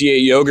because she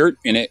ate yogurt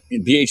and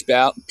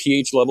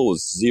pH level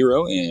was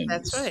 0 and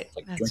That's it's right.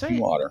 like That's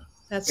drinking right. water.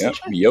 That's Yep, the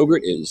truth.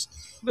 yogurt is.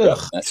 Yep,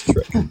 Ugh. that's the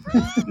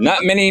trick.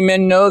 Not many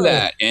men know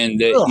that, and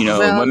that Ugh.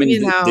 Well, women you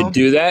that know.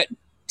 do that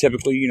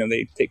typically,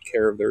 they take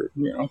care of their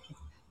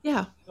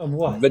Yeah. Of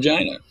what?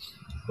 vagina,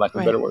 lack of a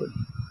Right. better word.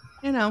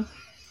 You know,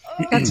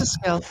 that's a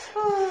skill.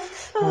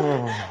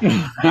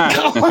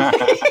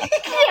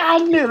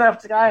 I knew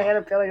that guy had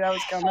a feeling that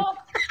was coming.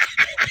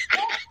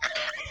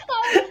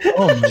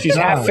 Oh my She's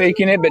half God.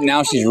 faking it, but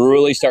now she's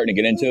really starting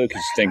to get into it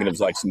because she's thinking of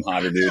like some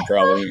hotter dude,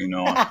 probably. I'm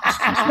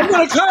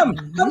gonna come.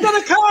 I'm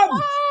gonna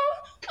come.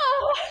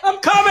 I'm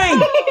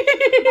coming.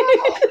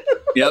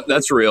 Yep,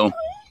 that's real.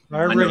 I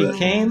already that.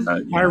 came. Yeah,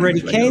 I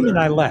already I know came that. and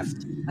I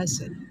left. I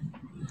see.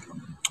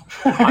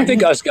 I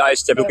think us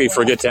guys typically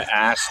forget to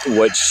ask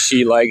what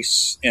she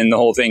likes in the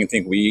whole thing and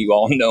think we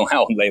all know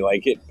how they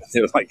like it.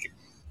 They're like,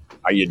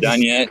 "Are you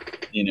done yet?"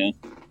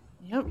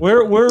 Yep.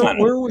 Where I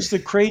know. was the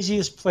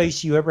craziest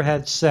place you ever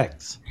had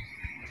sex?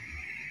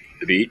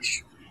 The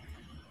beach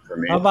for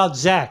me. How about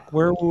Zach?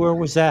 Where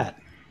was that?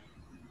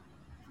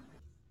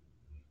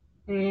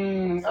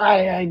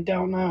 I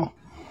don't know.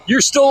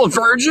 You're still a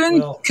virgin?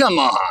 Well- Come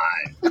on.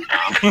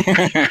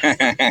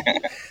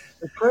 The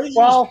craziest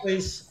Well,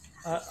 place.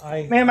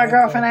 Me and my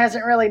girlfriend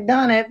hasn't really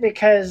done it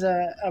because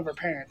of her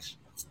parents.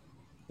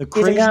 The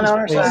He's a gun craziest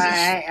owner, so place.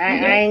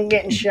 I ain't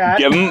getting shot.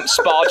 Give them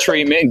spa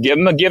treatment. Give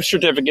them a gift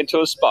certificate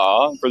to a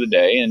spa for the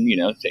day, and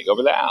take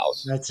over the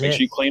house. That's Make it.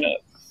 sure you clean up.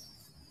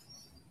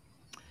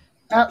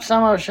 Oh,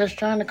 someone was just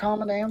trying to call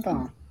my damn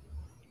phone.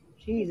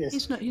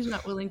 Jesus. He's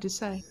not willing to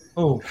say.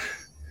 Oh,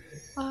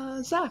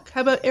 Zach,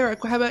 how about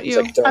Eric? How about He's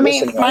you? like, "They're I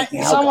mean, listening right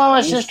now, someone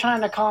was guys." just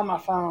trying to call my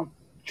phone.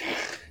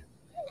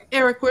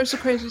 Eric, where's the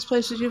craziest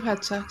places you've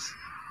had sex?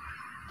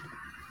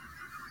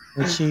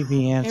 let's see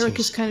the answers. Eric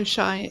is kind of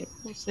shy.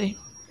 We'll see.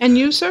 And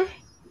you, sir?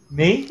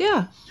 Me?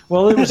 Yeah.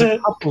 Well, there was a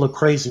couple of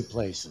crazy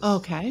places.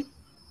 Okay.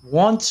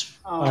 Once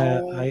Oh,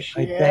 I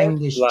shit. banged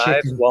this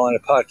chicken. while on a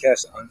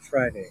podcast on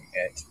Friday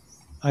at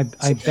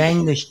I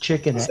banged this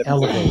chicken at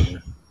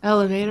elevator,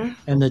 Elevator.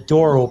 and the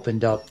door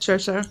opened up, Sure,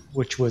 sir.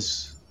 which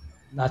was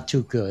not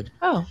too good.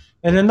 Oh.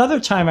 And another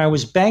time I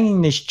was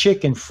banging this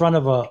chick in front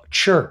of a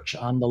church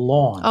on the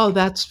lawn. Oh,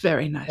 that's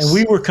very nice. And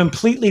we were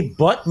completely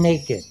butt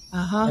naked.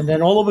 Uh-huh. And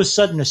then all of a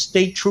sudden a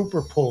state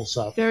trooper pulls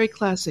up. Very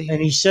classy.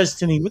 And he says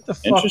to me, "What the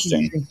fuck do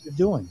Interesting. you think you're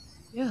doing?"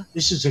 Yeah.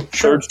 This is a Third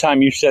church.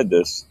 time you said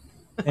this.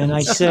 And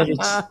I said,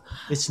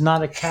 it's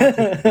not a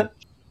Catholic church.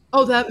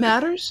 Oh, that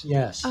matters?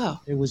 Yes. Oh.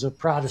 It was a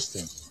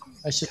Protestant.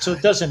 I said, so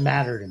it doesn't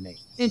matter to me.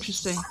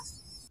 Interesting.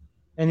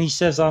 And he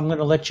says, I'm going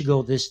to let you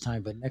go this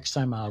time, but next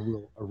time I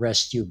will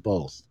arrest you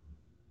both.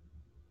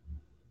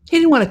 He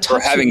didn't want to For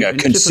touch having you a even,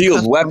 concealed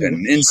super weapon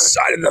custom.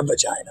 inside of the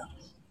vagina.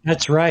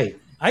 That's right.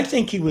 I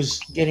think he was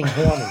getting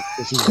horny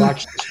because he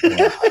watched this movie.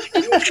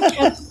 Didn't you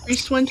catch a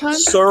priest one time?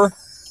 Sir,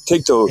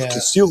 take the Yeah.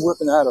 concealed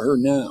weapon out of her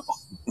now.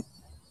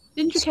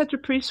 Didn't you catch a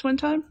priest one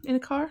time in a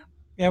car?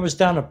 Yeah, I was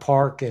down a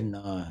park and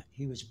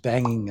he was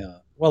banging.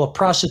 A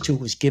prostitute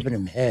was giving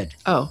him head.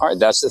 Oh. All right,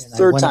 that's the And I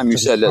third went up time you to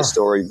the said that car.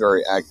 story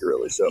very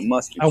accurately, so it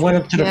must be I went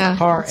up to the Yeah.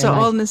 car So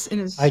all and in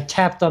his I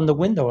tapped on the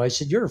window. I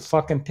said, "You're a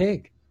fucking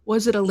pig."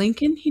 was it a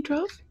Lincoln he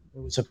drove?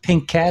 It was a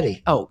pink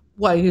caddy. Oh,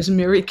 why? He was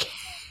Mary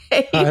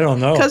Kay. I don't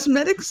know.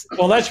 Cosmetics?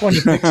 Well, that's when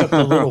he picks up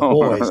the little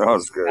boys. That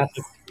was good.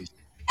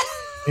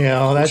 You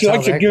know, that's Would you how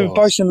like to that give goes.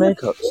 buy some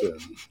makeup, sir?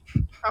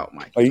 Oh,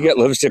 my. Oh, you got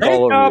lipstick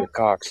all over Makeup. your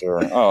cock,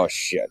 sir. Oh,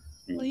 shit.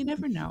 Well, you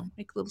never know.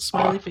 Make little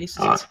smiley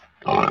faces.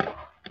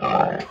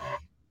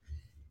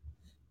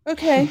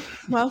 Okay.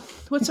 Well,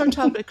 what's our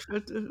topic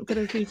going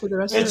to be for the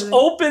rest It's of the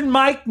open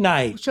mic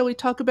night. Shall we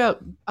talk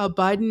about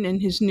Biden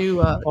and his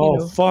new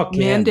Fuck him.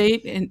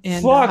 mandate and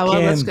Fuck how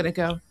that's him. going to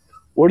go?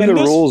 What are And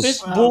the this- rules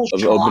this of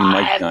bullshit- open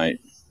mic night?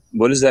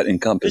 What does that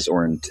encompass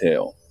or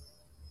entail?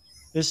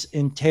 This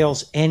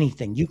entails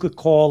anything. You could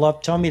call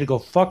up, tell me to go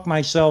fuck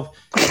myself.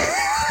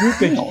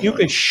 You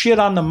could shit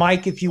on the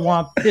mic if you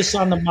want, piss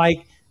on the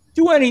mic,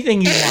 do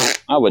anything you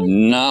want. I would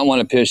not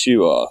want to piss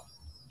you off.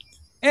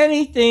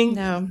 Anything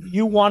No.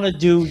 you want to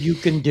do, you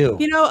can do.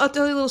 You know, I'll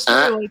tell you a little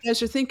story while you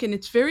guys are thinking.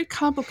 It's very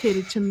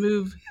complicated to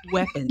move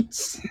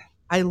weapons.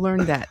 I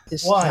learned that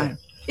this Why? time.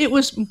 It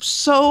was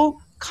so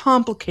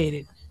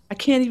complicated. I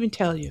can't even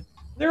tell you.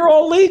 They're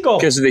all legal.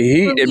 Because of the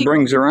heat it Illegal.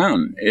 brings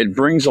around. It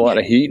brings a lot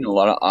of heat and a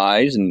lot of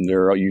eyes, and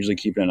they're usually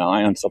keeping an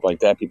eye on stuff like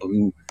that. People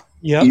who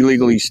Yep.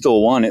 illegally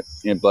still want it,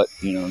 but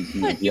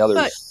the others,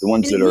 But the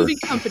ones In that a are movie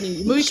company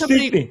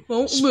Speaking-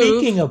 won't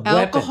speaking move of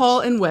alcohol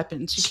weapons. and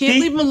weapons. You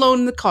can't leave them alone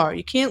in the car.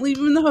 You can't leave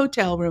them in the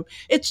hotel room.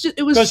 It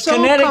was Because so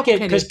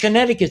complicated.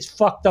 Connecticut's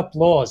fucked up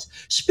laws.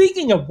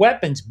 Speaking of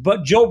weapons,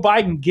 but Joe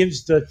Biden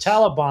gives the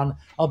Taliban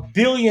 1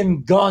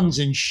 billion guns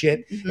and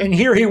shit, and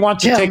here he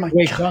wants to Oh take my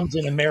away God. guns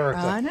in America.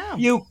 I know.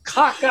 You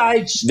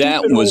cockeyed, stupid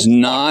that was old-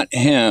 not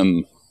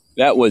him.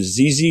 That was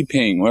ZZ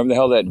Ping, whatever the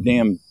hell that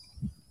damn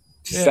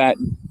fat I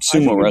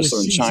think sumo it was wrestler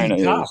in CZ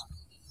China Top. is.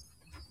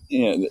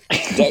 Yeah,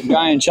 that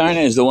guy in China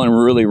is the one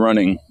really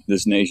running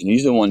this nation.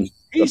 He's the one.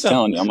 He's a I'm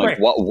telling you, I'm like, prick.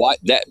 what?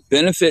 That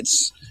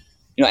benefits.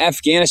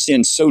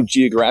 Afghanistan's so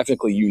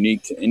geographically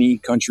unique to any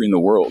country in the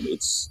world.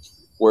 It's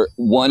where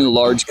one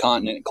large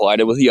continent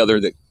collided with the other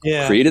that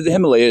Yeah. created the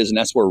Himalayas, and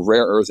that's where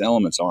rare earth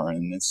elements are,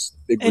 and it's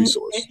a big And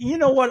resource. you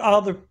know what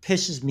other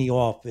pisses me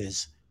off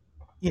is,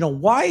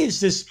 why is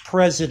this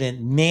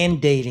president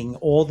mandating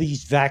all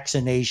these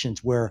vaccinations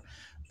where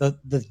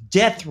the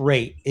death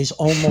rate is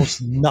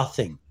almost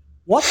nothing?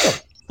 What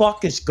the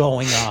fuck is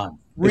going on?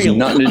 It's Really?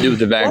 nothing to do with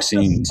the What the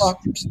vaccines. fuck?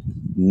 It's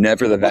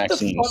never the What the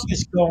vaccines. fuck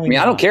is going I mean,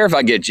 I on? don't care if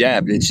I get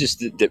jabbed. It's just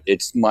that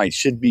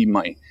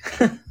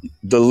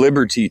the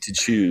liberty to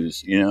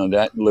choose.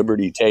 That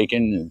liberty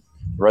taken, and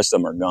the rest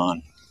of them are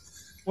gone.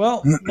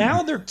 Well,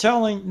 now they're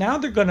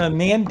going to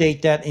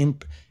mandate that in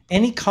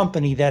any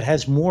company that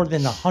has more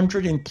than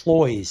 100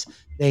 employees,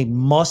 they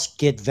must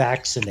get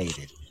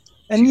vaccinated.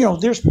 And,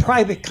 there's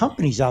private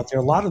companies out there.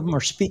 A lot of them are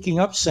speaking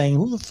up saying,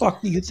 who the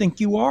fuck do you think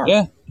you are?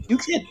 Yeah. You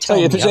can't Tell tell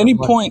you, me if there's how to any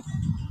run- point,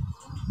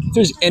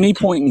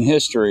 in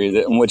history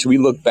that in which we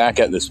look back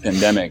at this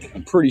pandemic,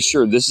 I'm pretty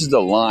sure this is the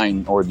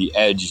line or the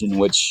edge in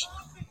which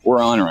we're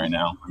on right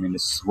now. I mean,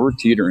 we're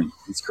teetering.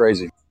 It's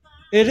crazy.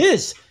 It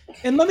is.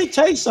 And let me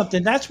tell you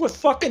something. That's what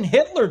fucking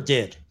Hitler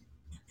did.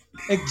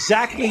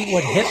 Exactly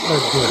what Hitler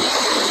did.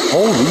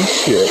 Holy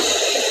shit!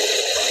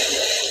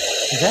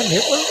 Is that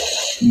Hitler?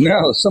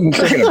 No, someone's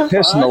taking a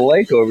piss in the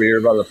lake over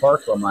here by the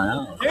park by my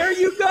house. There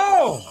you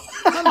go.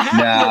 I'm happy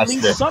Nah, at it's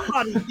least the-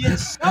 somebody did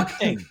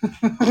something.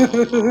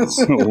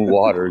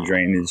 Water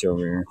drainage over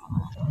here.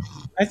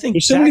 I think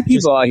There's so many Zach just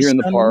people out here in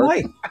the pissed on park.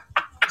 mic.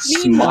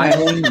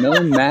 Smiling,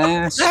 no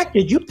mask. Zach,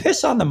 did you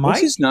piss on the This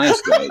mic? is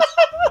nice, guys.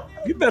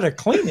 You better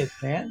clean it,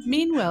 man.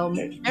 Meanwhile,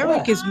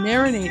 Eric is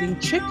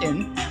marinating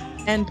chicken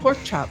and pork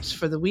chops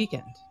for the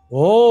weekend.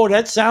 Oh,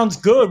 that sounds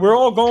good. We're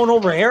all going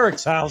over to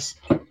Eric's house.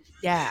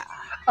 Yeah.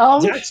 Oh,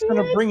 Zach's going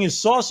to bring his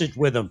sausage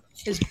with him.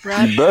 His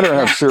Brad. You better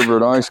have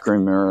sherbet ice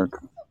cream, Eric.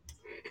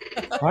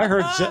 I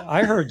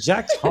heard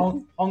Zach's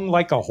hung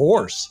like a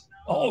horse.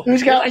 Oh,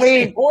 Who's got did I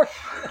say weed? horse?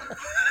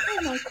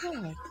 Oh my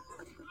god.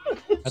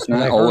 That's It's what I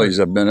not heard. always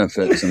a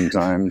benefit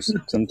sometimes.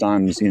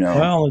 Sometimes,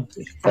 Well,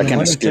 that let kinda me tell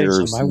you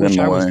scares something. I wish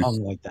them I was away.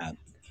 hung like that.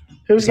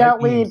 who's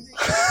got Might be- weed?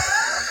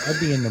 I'd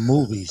be in the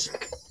movies.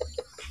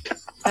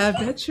 I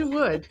bet you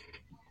would.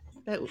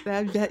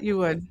 I bet you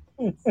would.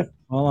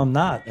 Well, I'm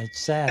not. It's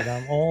sad.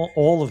 I'm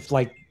all of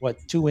like, what,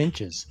 2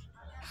 inches.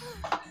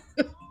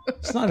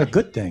 It's not a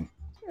good thing.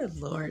 Good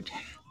Lord.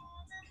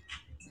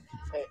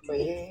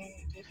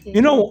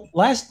 You know,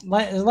 last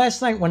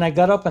night when I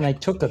got up and I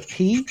took a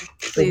pee,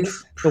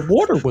 Please. the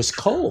water was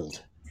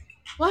cold.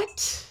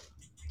 What?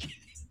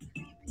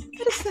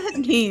 What does that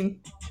mean?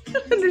 I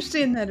don't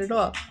understand that at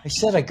all. I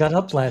said I got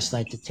up last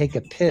night to take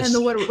a piss. And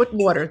the water, what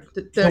water?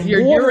 The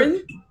Your water-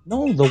 urine?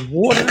 No, the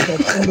water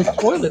that's in the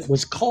toilet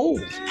was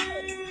cold.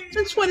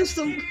 Since when is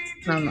the...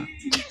 No.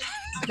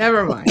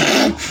 Never mind.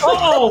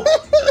 Oh,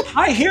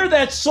 I hear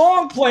that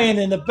song playing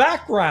in the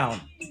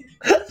background.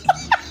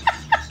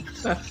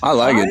 I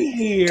like I it.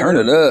 hear, Turn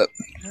it up.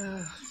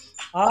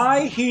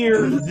 I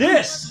hear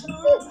this.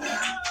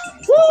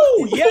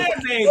 Woo! Yeah,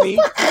 baby.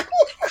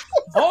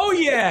 Oh,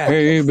 yeah.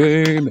 Hey,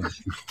 baby.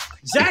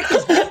 Zach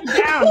is getting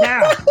down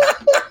now.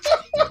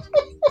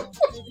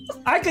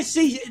 I can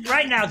see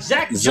right now.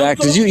 Zach,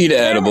 Did you eat an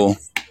edible?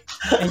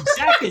 And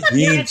Zach is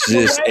He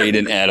dancing just away. ate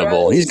an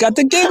edible. He's got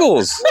the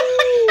giggles.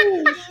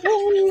 Woo,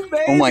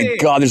 Oh my baby.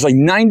 God, there's like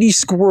 90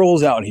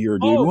 squirrels out here,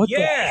 dude. Oh, What the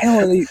yeah. hell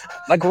are they?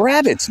 Like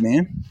rabbits,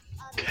 man.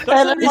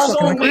 Doesn't This this song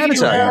song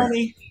rabbits make you out here.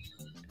 horny?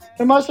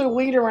 There must be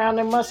weed around.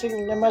 They must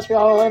be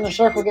all in a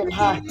circle getting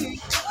high.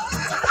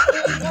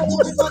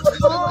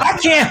 I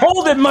can't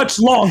hold it much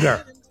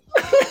longer.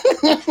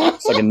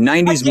 It's like a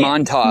 90s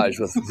montage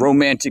with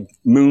romantic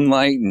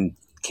moonlight and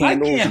I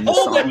candles. can't and the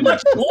hold it song.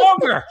 much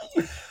longer.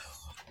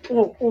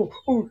 Ooh, ooh,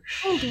 ooh.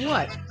 Hold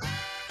what?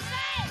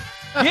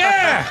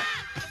 Yeah.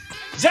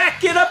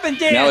 Zach, get up and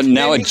dance.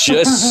 Now baby. it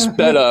just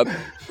sped up.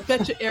 I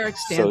bet you Eric's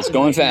So dancing. it's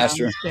going right now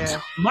faster.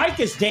 there. Mike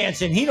is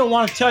dancing. He don't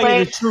want to tell you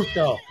Wait. the truth,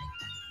 though.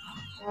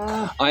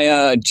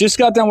 I just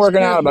got done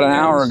working out about an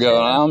hour ago,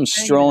 and I'm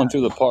strolling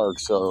through the park.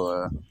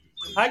 So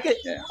I get.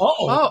 Yeah.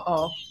 Uh-oh.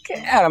 Uh-oh.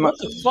 get out of my. What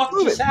the fuck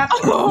just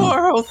happened? Oh,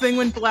 our whole thing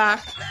went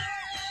black.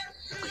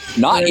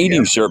 Not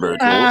eating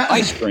sherbet or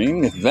ice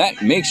cream if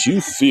that makes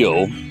you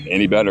feel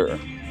any better.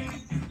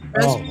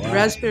 Oh, wow.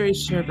 Raspberry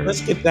sherbet.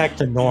 Let's get back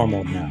to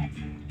normal now.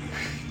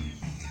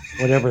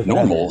 Whatever that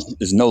Normal is.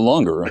 is no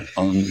longer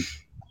Normal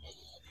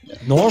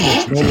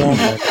is no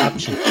longer an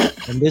option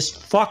in this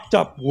fucked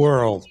up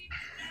world.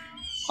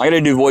 I got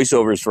to do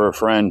voiceovers for a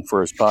friend for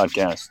his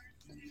podcast.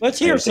 Let's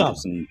hear I gotta think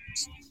some.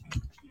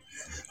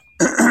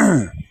 of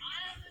some-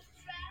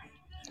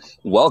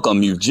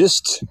 Welcome. You've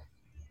just.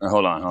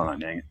 Hold on,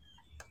 dang it.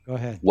 Go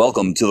ahead.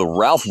 Welcome to the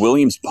Ralph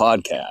Williams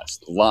Podcast,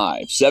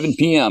 live 7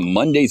 p.m.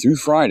 Monday through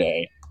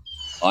Friday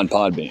on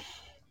Podbean.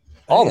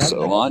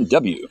 Also on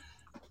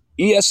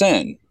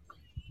WESN,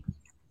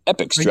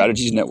 Epic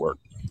Strategies Network.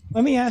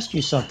 Let me ask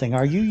you something.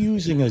 Are you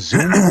using a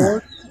Zoom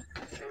board?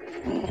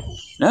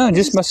 No,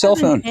 just my cell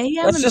phone. 7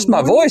 a.m. That's in just the my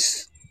morning?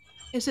 voice.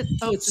 Is it?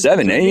 Oh, it's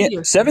 7 a a.m.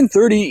 radio.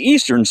 7:30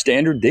 Eastern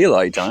Standard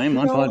Daylight Time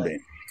on You know what? Podbean.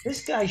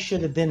 This guy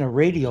should have been a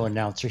radio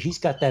announcer. He's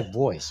got that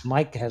voice.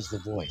 Mike has the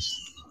voice.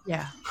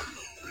 Yeah.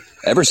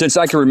 Ever since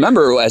I can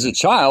remember as a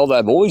child,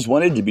 I've always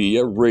wanted to be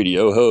a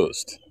radio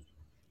host.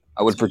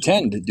 I would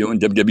pretend doing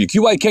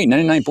WWQIK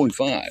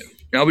 99.5.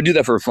 I would do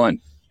that for fun.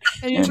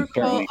 Have you And ever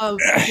called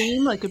apparently- a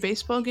game, like a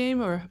baseball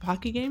game or a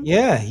hockey game?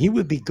 Yeah, he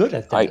would be good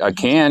at that. I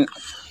can.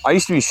 I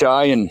used to be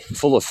shy and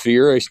full of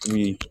fear. I used to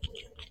be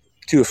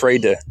too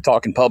afraid to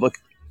talk in public.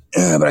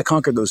 But I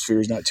conquered those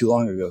fears not too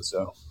long ago.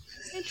 So,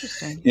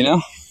 Interesting.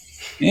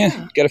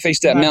 yeah, got to face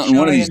that Not mountain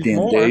one of shy these damn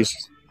anymore.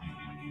 days.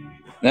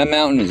 That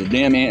mountain is a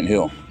damn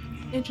anthill.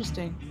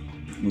 Interesting.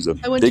 It was a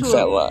I went big to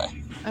fat lie.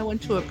 I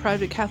went to a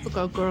private Catholic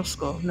all-girls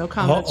school. No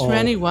comments Uh-oh. from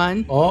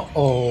anyone.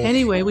 Uh-oh.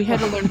 Anyway, we had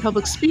to learn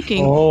public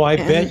speaking. Oh, I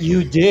and- bet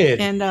you did.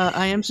 And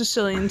I am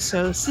Sicilian,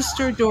 so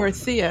Sister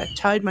Dorothea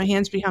tied my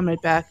hands behind my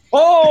back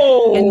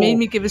Oh! and made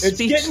me give a It's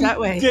speech getting- that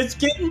way. It's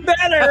getting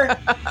better.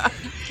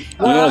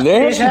 Yeah, they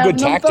have he's some having good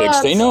them tactics.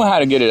 thoughts. They know how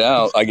to get it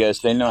out. I guess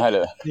they know how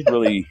to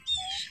really.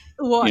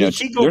 What? You know, Did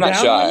she go they're not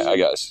down shy. on you? I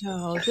guess.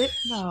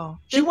 No.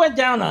 She went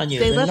down on you.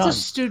 They the left nun. the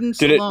students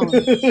Did it- alone.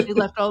 They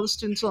left all the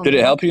students alone. Did it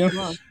They help left you? them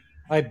alone.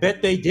 I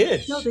bet they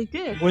did. No, they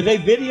did. Were they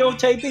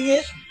videotaping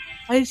it?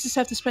 I used to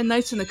have to spend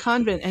nights in the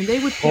convent, and they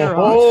would pair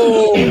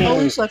Oh. off. They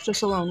always left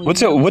us alone. when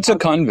What's we a were what's a out.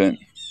 convent?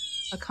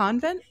 A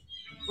convent?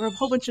 Where a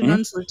whole bunch of Hmm?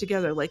 nuns lived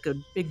together, like a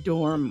big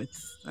dorm with,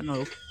 I don't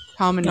know,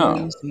 common No.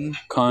 rooms and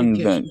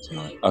Convent. kitchens and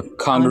all that. A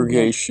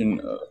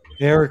congregation.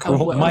 Eric Of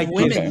wrote, wo- Mike of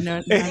gives,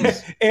 women,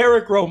 nuns.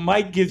 Eric wrote,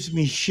 Mike gives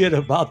me shit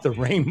about the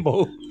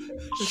rainbow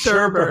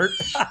sherbet.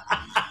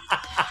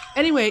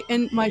 Anyway,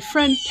 and my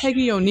friend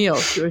Peggy O'Neill,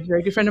 she was a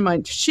very good friend of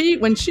mine.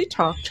 When she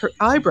talked, her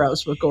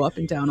eyebrows would go up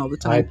and down all the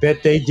I time.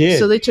 bet they did.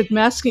 So they took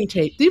masking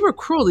tape. They were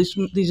cruel,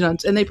 these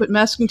nuns, and they put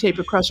masking tape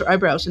across her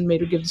eyebrows and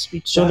made her give the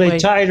speech. So that they way.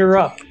 tied her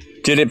up.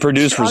 Did it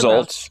produce Eyebrows.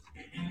 results?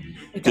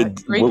 It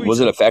got great Was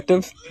it results.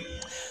 effective?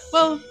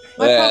 Well,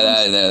 my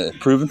problem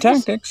Proven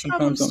tactics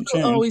problem sometimes don't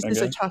still change. always I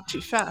is I guess. talk too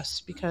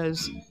fast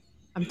because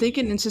I'm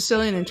thinking in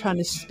Sicilian and trying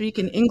to speak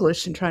in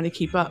English and trying to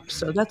keep up.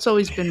 So that's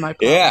always been my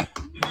problem. Yeah,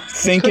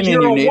 thinking in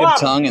you're your a native wop.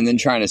 tongue and then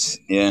trying to.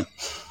 Yeah,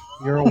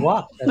 You're a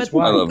WAP. That's But-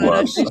 I why. love But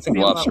wops. I I think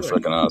feel wops are that way.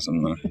 freaking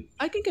awesome, though.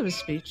 I can give a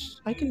speech.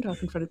 I can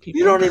talk in front of people.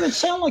 You don't even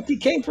sound like you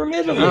came from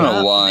Italy. I don't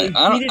know why. They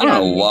I beat don't it out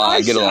know of me. why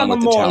I get along with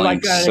sound more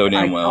Italians like so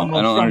damn well. come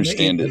I don't from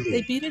understand it. Italy.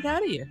 They beat it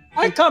out of you.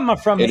 I come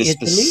from It is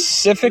Italy.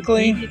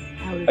 specifically Beat it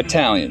out of you.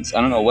 Italians.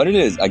 I don't know what it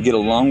is. I get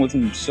along with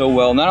them so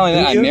well. Not only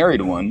that, I Do you?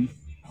 married one.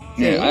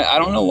 See? Yeah, I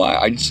don't know why.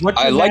 What's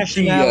I your like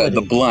nationality?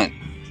 the blunt,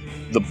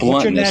 the What's your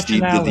bluntness, the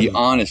nationality?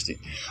 honesty.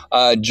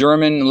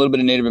 German, a little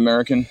bit of Native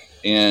American,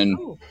 and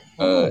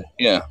Oh,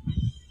 yeah,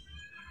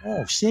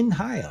 Sing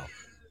Heil.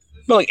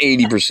 about like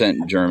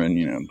 80%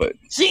 German. But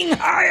Sing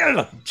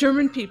Heil.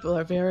 German people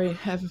have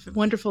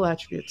wonderful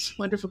attributes,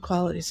 wonderful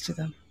qualities to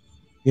them.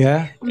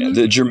 Yeah. yeah,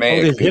 the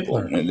Germanic did people,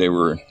 Hitler. they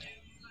were.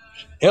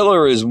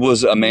 Hitler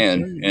was a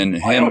man, and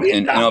him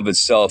in and of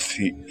itself,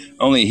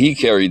 he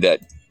carried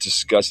that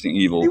disgusting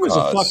evil He was a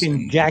cause. fucking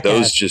and jackass.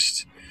 Those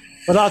just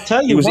But I'll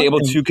tell you, he was one able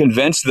thing. to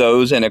convince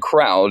those in a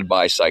crowd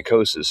by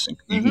psychosis, and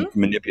you can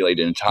manipulate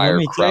an entire Let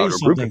me tell crowd you or group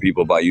something. of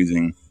people by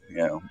using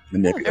Yeah,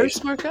 manipulation. very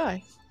smart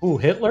guy. Who,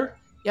 Hitler?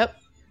 Yep.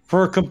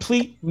 For a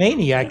complete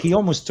maniac, he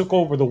almost took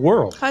over the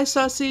world. Hi,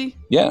 Saucy.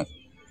 Yeah.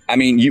 I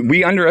mean,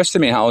 we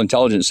underestimate how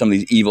intelligent some of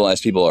these evil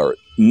ass people are.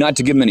 Not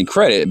to give them any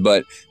credit,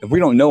 but if we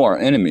don't know our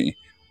enemy,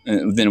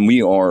 then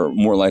we are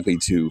more likely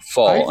to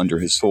fall under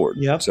his sword.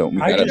 Yep. So we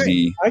I gotta just-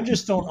 be. I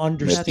just don't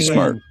understand.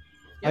 smart.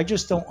 I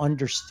just don't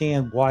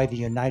understand why the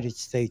United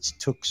States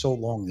took so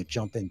long to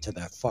jump into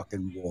that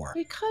fucking war.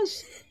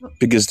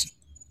 Because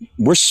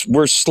We're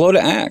slow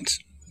to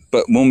act,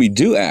 but when we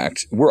do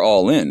act, we're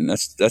all in.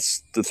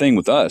 That's the thing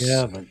with us.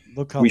 Yeah, but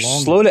look how We're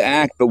long. slow to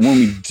act, but when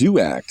we do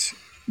act,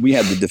 we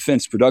have the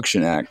Defense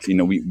Production Act.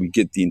 We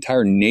get the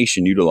entire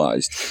nation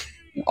utilized,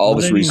 all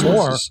Not of its anymore.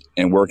 resources,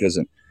 and work as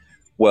a.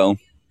 Well,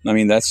 I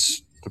mean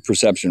that's the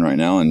perception right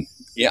now, and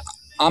yeah,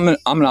 I'm an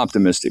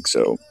optimistic.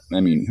 So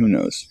I mean, who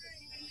knows?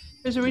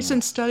 there's a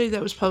recent study that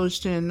was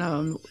published in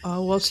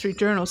Wall Street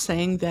Journal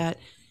saying that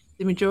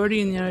the majority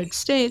in the United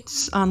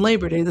States on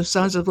Labor Day, the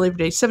sounds of Labor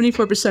Day,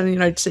 74% of the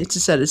United States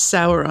is said is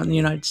sour on the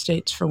United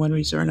States for one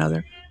reason or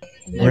another.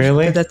 And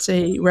Really? That's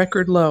a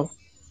record low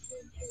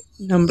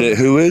number.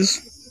 Who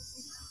is?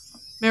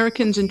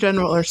 Americans in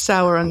general are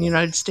sour on the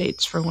United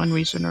States for one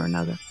reason or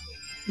another.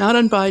 Not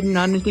on Biden,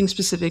 not anything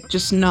specific,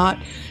 just not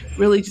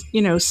really,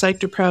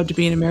 psyched or proud to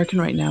be an American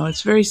right now.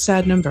 It's a very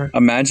sad number.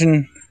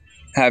 Imagine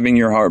having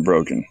your heart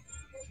broken.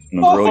 And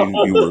a girl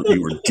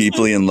you were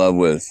deeply in love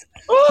with.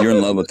 You're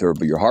in love with her,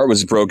 but your heart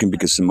was broken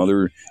because some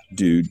other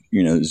dude,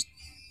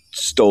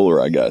 stole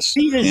her, I guess.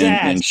 Beat his ass.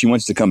 And she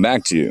wants to come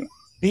back to you.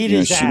 Beat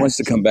his She ass. wants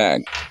to come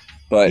back,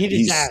 but Beat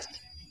his ass.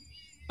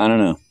 I don't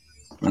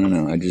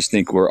know. I just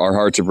think our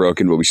hearts are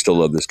broken, but we still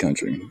love this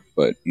country.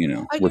 But I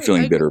we're agree.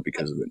 feeling bitter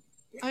because of it.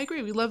 I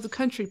agree. We love the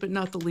country, but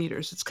not the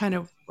leaders. It's kind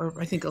of where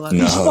I think a lot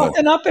No. of He's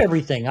fucking up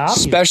everything,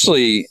 obviously.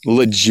 Especially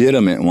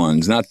legitimate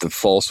ones, not the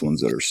false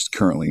ones that are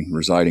currently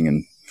residing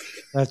in.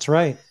 That's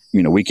right.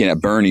 Weekend at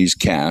Bernie's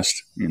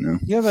cast. You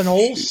have an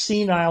old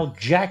senile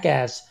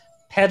jackass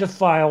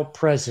pedophile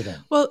president.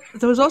 Well,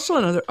 there was also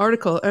another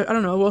article. I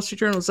don't know. Wall Street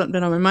Journal has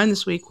been on my mind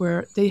this week,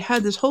 where they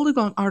had this wholly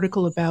long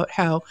article about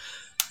how,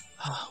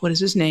 what is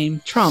his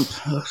name? Trump.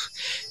 Ugh.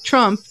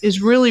 Trump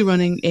is really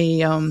running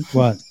a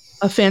What?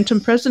 phantom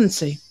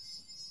presidency.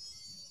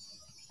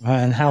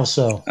 And how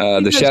so? The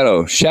Because-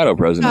 shadow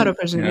president. Shadow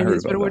president. Yeah, I maybe heard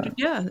that's a better about word.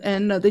 that. Yeah,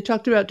 and they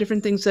talked about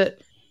different things that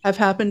have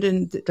happened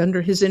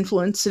under his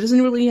influence. It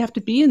doesn't really have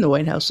to be in the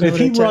White House in If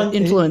order he to run-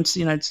 influence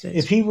the United States.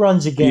 If he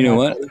runs again, You know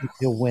I what? believe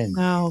he'll win.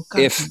 Oh, God.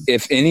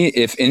 If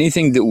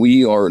anything that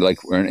we are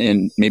like, we're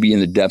in maybe in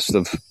the depths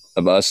of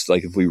us,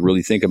 like if we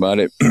really think about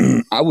it,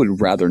 I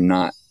would rather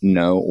not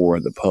know, or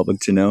the public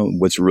to know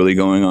what's really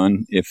going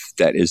on if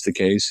that is the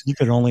case, You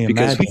could only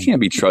because imagine. we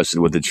can't be trusted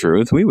with the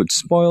truth. We would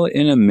spoil it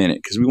in a minute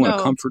because we want to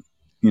No. comfort,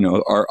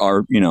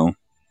 our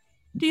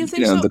Do you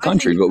think so? the I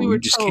country, think but if we we were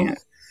just told can't.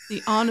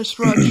 the honest,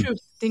 raw truth,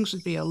 things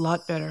would be a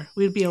lot better.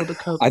 We'd be able to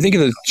cope. I think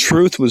the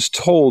truth was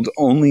told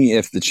only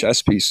if the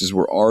chess pieces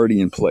were already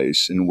in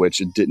place, in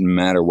which it didn't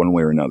matter one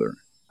way or another.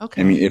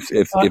 Okay. I mean, if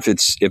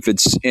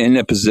it's in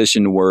a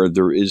position where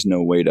there is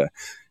no way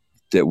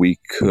that we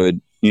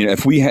could,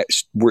 if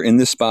we're in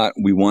the spot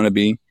we want to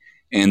be,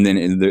 and then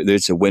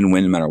it's a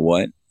win-win no matter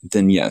what,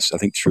 then yes, I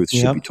think truth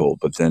should Yep. be told.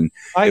 But then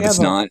I if have it's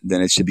a- not,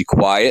 then it should be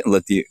quiet and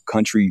let the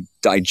country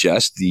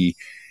digest the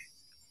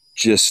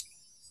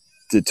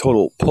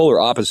total polar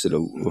opposite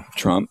of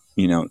Trump.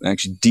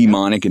 Actually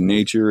demonic in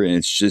nature, and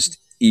it's just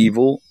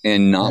evil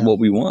and not Yeah. what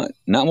we want.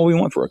 Not what we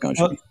want for our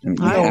country. Well, I mean,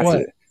 we you know have what?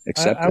 to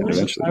accept I it was-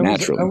 eventually, I was-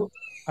 naturally.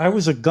 I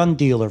was a gun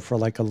dealer for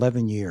like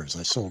 11 years.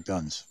 I sold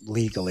guns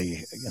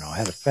legally. I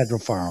had a federal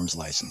firearms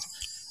license.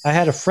 I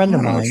had a friend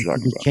of I don't know what mine you're who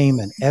talking about. became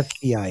an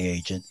FBI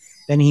agent.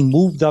 Then he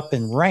moved up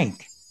in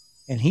rank,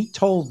 and he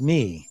told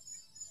me,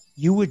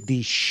 "You would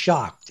be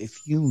shocked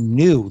if you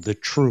knew the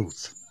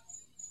truth."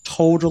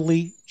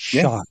 Totally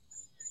Yeah. shocked.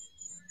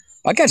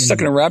 I got stuck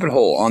in a rabbit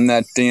hole on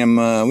that damn,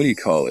 what do you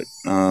call it?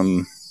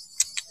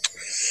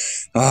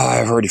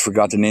 I've already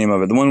forgot the name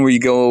of it. The one where you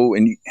go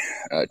and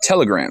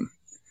Telegram.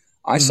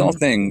 I saw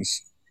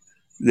things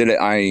that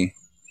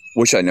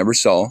which I never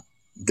saw,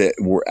 that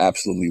were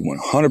absolutely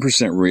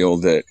 100% real,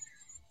 that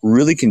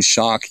really can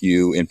shock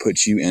you and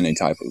put you in a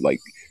type of like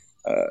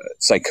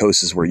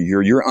psychosis where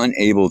you're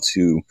unable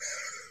to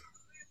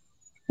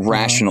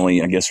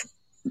rationally, I guess,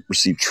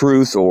 receive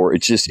truth, or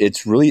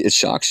it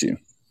shocks you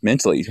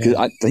mentally, because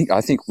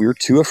I think we're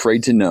too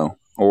afraid to know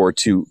or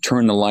to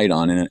turn the light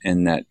on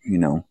in that,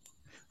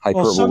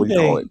 hyperbole, what do you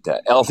call it?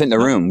 That elephant in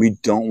the room. We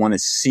don't want to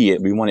see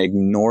it. We want to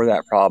ignore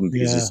that problem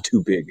because it's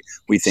too big.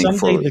 We think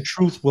someday the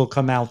truth will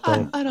come out,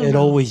 though. I don't it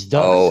know. always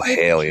does. Oh,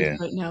 hell yeah.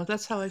 Right now,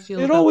 that's how I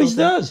feel. It always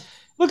does.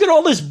 Look at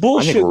all this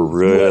bullshit. I think we're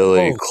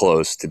really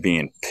close to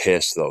being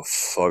pissed, though.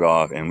 Fuck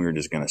off. And we're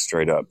just going to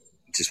straight up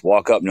just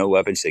walk up, no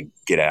weapon, say,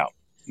 get out.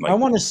 I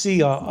want to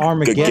see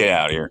Armageddon. Get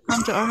out of here.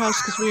 Come to our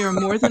house because we are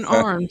more than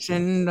armed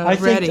and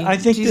ready. I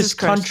think Jesus this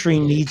Christ. country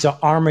needs an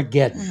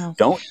Armageddon.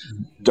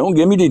 Don't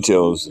give me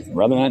details.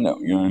 Rather not know.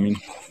 You know what I mean?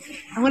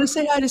 I want to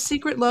say hi to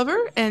Secret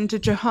Lover and to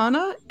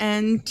Johanna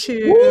and to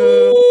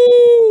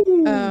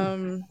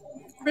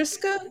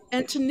Priska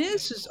and to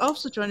Niz, who's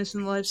also joined us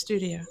in the live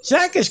studio.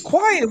 Zach is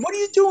quiet. What are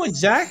you doing,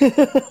 Zach?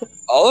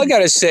 All I got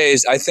to say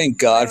is I thank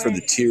God for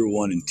the tier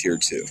 1 and tier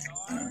 2.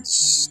 What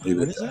is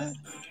that?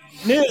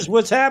 Niz,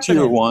 what's happening?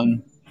 Tier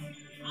 1.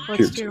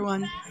 What's tier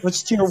 1?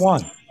 What's tier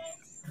 1?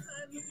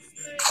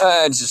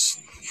 Just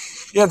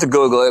you have to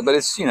Google it, but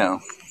it's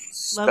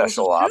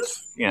special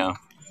ops. Oh.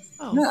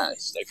 No,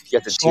 it's like you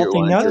got the tier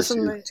 1 and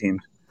tier 2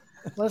 teams.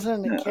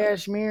 Listen to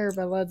Kashmir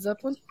by Led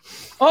Zeppelin.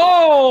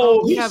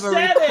 Oh, we have a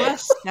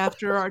request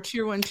after our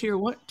tier 1, tier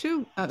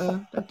 2.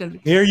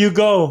 Here you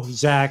go,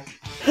 Zach.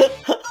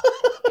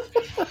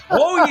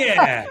 Oh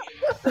yeah.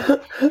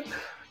 That's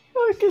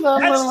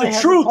the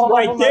truth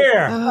right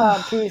there.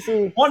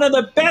 One of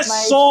the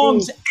best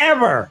songs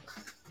ever.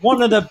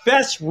 One of the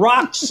best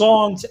rock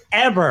songs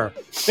ever.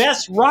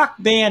 Best rock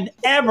band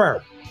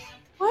ever.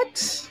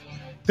 What?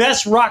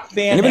 Best rock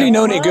band Anybody ever.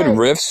 know any good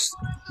riffs?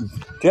 Do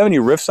you have any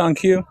riffs on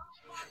cue?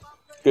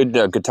 Good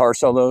guitar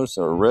solos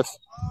or riff?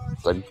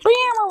 Like,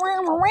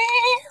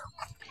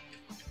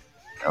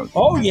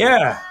 oh,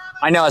 yeah.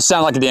 I know I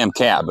sound like a damn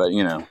cat, but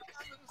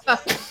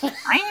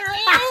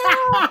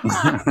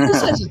This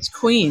says it's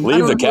Queen.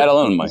 Leave the cat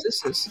alone, Mike.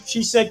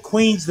 She said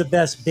Queen's the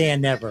best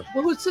band ever.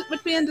 Well,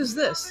 what band is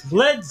this?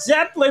 Led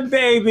Zeppelin,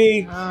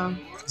 baby.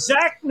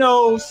 Zach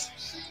knows.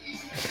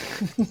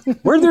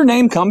 Where'd their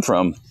name come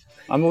from?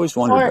 I've always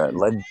wondered that.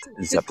 Led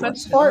Zeppelin.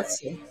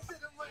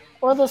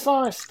 Or the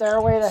song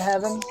Stairway to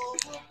Heaven.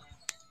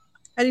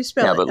 How do you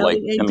spell it? But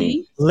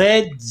L-E-A-D?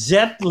 Led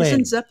Zeppelin.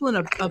 Isn't Zeppelin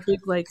a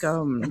big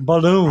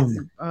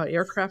balloon?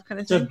 Aircraft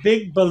kind of thing? It's a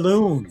big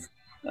balloon.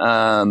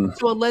 So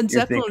a Led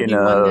Zeppelin would be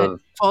one that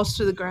falls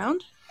to the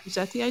ground? Is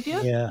that the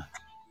idea? Yeah.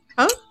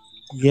 Huh?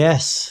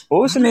 Yes.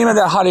 What was the name of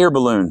that hot air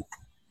balloon?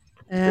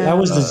 That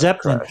was the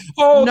Zeppelin.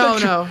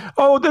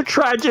 The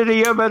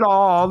tragedy of it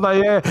all,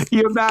 the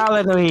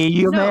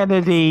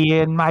humanity,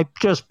 and I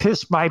just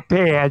pissed my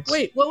pants.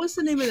 Wait, what was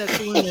the name of that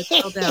balloon that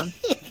fell down?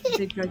 The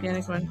big,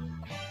 gigantic one.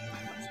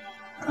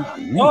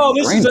 Oh,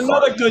 this is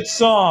another good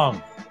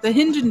song. The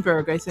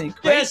Hindenburg, I think.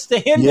 Right? Yes, the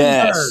Hindenburg.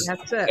 Yes.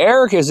 That's it.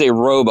 Eric is a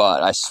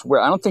robot. I swear.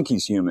 I don't think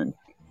he's human.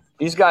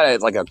 He's got a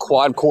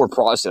quad-core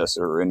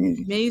processor, and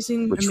he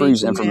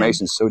retrieves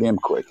information so damn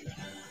quick.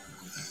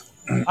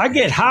 I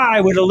get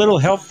high with a little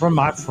help from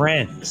my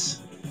friends.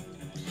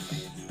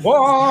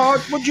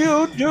 What would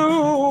you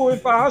do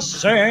if I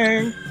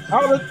sang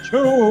out of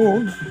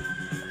tune?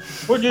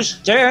 Would you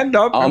stand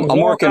up and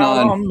walk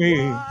out on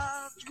me?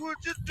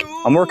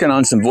 I'm working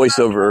on some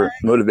voiceover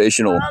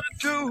motivational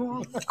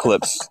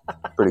clips.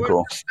 Pretty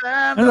cool.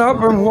 Stand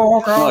up and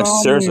walk out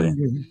on seriously.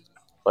 me.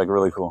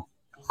 Really cool.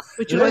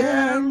 Would you like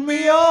Lend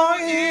me your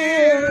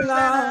ear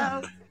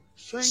now.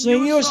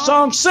 Sing you a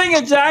song. Sing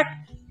it, Zach.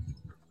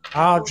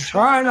 I'll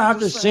try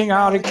not to sing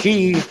out of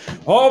key.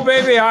 Oh,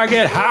 baby, I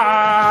get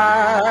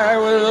high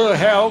with a little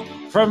help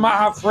from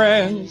my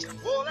friends.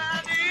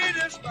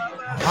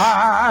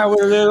 High with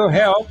a little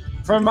help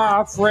from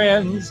my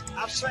friends.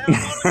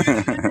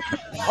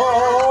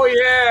 Oh,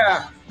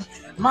 yeah.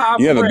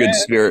 You have a good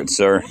spirit,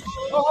 sir.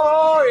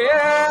 Oh,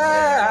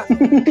 yeah.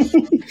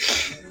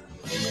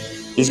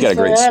 He's got a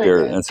great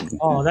spirit.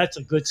 That's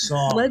a good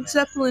song. Led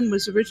Zeppelin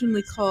was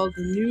originally called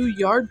the New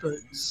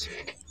Yardbirds.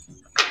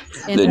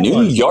 The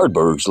New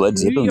Yardbirds, Led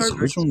Zeppelin's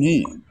original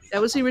name.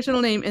 That was the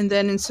original name. And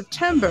then in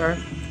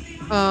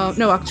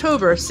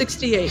October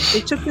 68,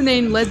 they took the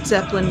name Led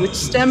Zeppelin, which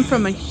stemmed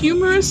from a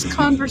humorous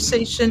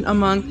conversation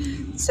among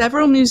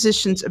several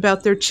musicians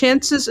about their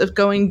chances of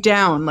going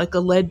down like a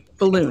lead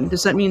balloon.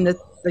 Does that mean that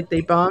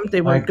they bombed? They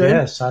weren't good?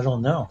 Yes, I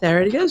don't know.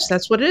 There it is.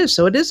 That's what it is.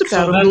 So it is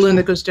about a balloon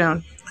that goes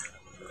down.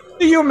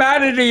 The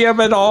humanity of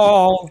it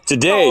all.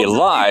 Today,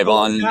 live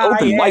on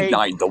Open Mic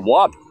Night, the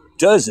WAP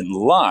doesn't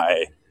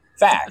lie.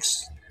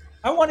 Facts.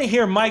 I want to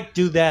hear Mike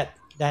do that.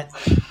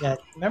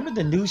 Remember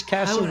the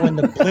newscaster when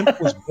the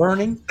blimp was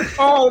burning?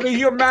 Oh, the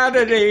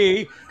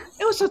humanity.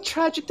 It was a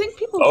tragic thing.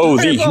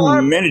 The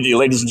humanity,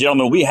 ladies and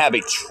gentlemen. We have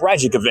a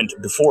tragic event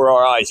before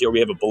our eyes here. We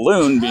have a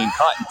balloon being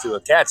caught into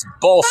a cat's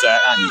ball sack.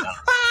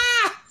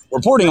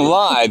 reporting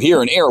live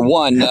here in Air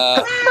One.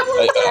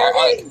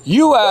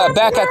 You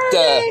back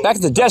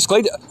at the desk,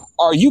 lady?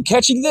 Are you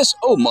catching this?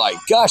 Oh my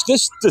gosh,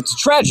 this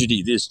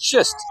tragedy is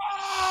just.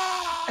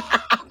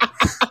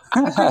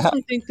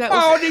 I think that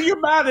was Oh, the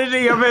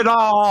humanity of it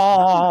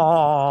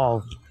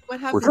all. what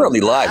happened. We're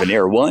currently live in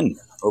Air One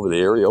over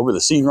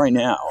the scene right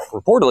now.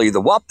 Reportedly,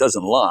 the WAP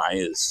doesn't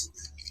lie.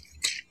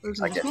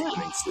 I can't do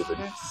anything stupid.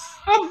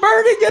 I'm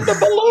burning in the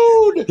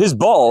balloon. His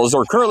balls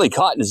are currently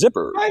caught in a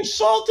zipper. My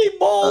salty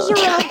balls are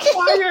on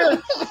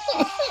fire.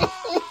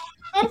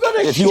 I'm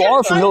gonna. If you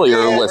are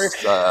familiar with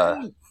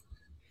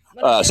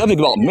something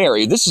about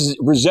Mary,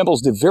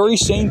 resembles the very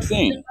same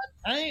thing.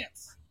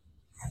 Pants.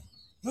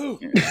 Ooh,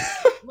 I'm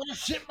gonna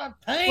shit my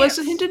pants. Was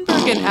the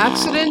Hindenburg an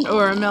accident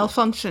or a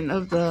malfunction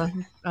of the?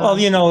 Well,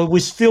 you know, it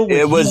was filled with.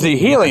 It was the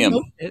helium.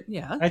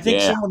 Yeah. I think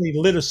Yeah. somebody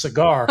lit a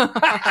cigar.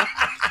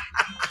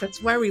 That's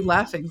why are we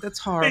laughing? That's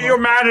The horrible.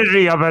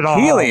 humanity of it all.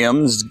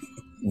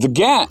 The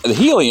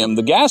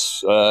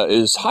gas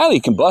is highly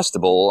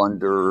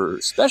combustible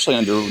especially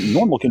under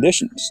normal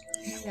conditions.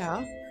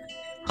 Yeah.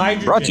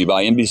 Hydrogen. Brought to you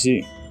by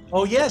NBC.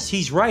 Oh yes,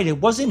 he's right. It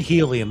wasn't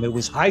helium. It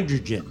was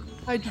hydrogen.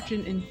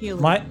 Hydrogen and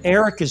helium.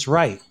 Eric is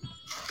right.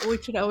 We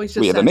should always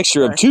just We have a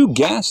mixture of two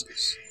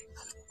gases,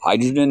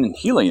 hydrogen and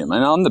helium.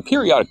 And on the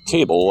periodic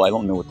table, I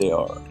don't know what they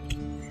are.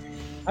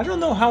 I don't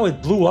know how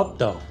it blew up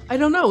though. I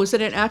don't know. Was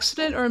it an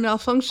accident or a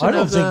malfunction I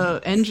don't of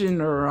the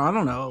engine, or I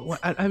don't know.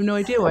 I have no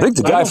idea. I think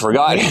the guy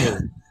forgot.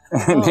 either.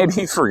 Maybe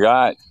he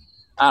forgot.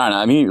 I don't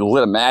know. I mean, he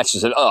lit a match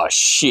and said, "Oh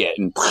shit!"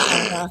 And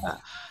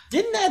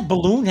Didn't that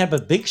balloon have a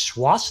big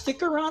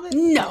swastika on it?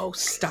 No,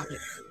 stop it.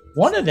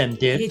 One of them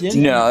did. It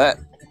Didn't no, that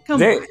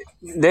Come on.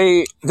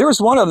 there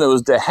was one of them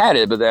that had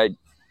it, but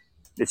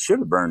it should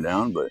have burned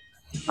down. But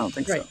I don't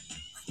think Right.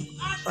 so.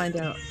 Find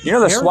out. You know,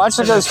 the Eric-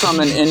 swastika is from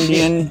an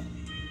Indian.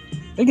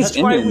 I think it's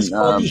That's why it Indian. was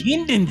called the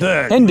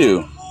Hindenburg.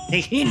 Hindu. The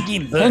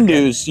Hindenburg.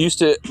 Hindus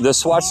the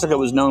swastika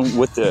was known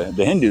with the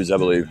Hindus, I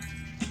believe,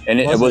 and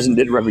it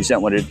didn't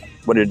represent what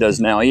it does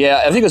now.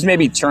 Yeah, I think it was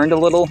maybe turned a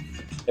little.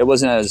 It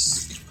wasn't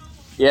as.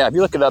 Yeah, if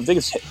you look it up, I think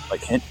it's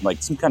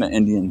like some kind of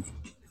Indian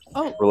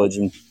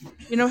religion.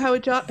 You know how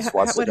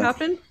what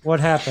happened? What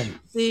happened?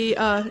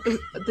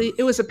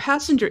 It was a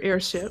passenger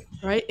airship,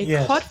 right? It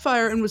Yes. caught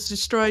fire and was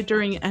destroyed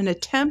during an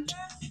attempt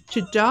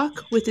to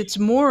dock with its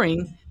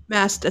mooring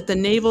mast at the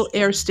Naval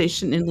Air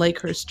Station in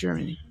Lakehurst,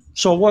 Germany.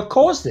 So what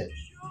caused it?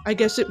 I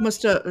guess it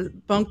must have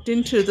bunked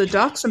into the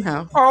dock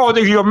somehow. Oh,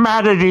 the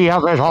humanity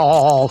of it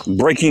all.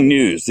 Breaking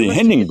news: the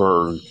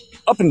Hindenburg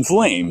up in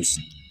flames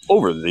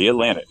over the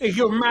Atlantic. The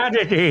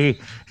humanity.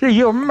 The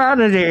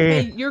humanity.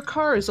 Hey, your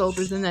car is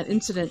older than that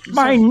incident.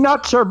 My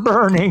nuts are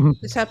burning.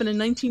 This happened in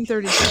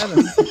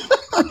 1937.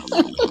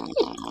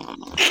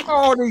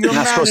 Oh, the humanity. You're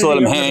not supposed to let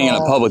them of it hang in a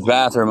all. public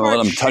bathroom and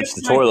let them touch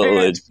the My toilet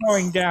lid. pants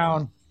going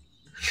down.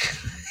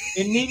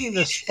 It needed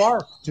a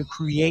spark to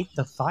create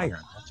the fire.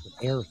 That's what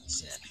Eric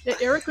said.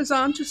 Eric was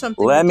on to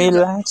something. Let me They did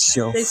a- light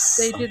your.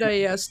 They did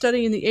a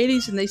study in the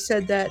 80s, and they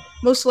said that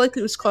most likely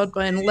it was caused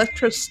by an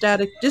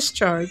electrostatic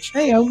discharge,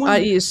 Hey, I wonder.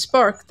 i.e., a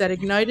spark that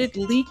ignited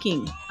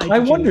leaking hydrogen. I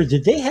wonder,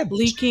 did they have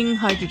Leaking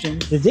hydrogen.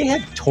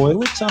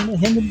 toilets on the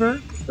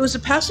Hindenburg? It was a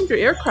passenger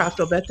aircraft,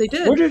 I'll bet they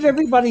did. Where did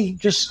everybody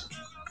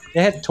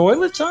they had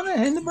toilets on the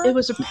Hindenburg? It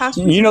was a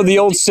passenger. You know the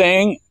old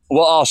saying,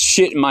 "Well, I'll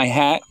shit in my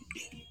hat."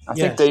 I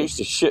Yes. think they used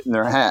to shit in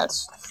their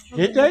hats.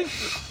 Did they?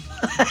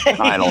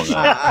 I don't know.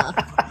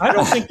 I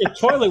don't think the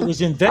toilet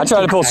was invented. I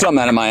tried to pull back-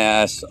 something out of my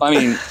ass. I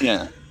mean,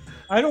 yeah.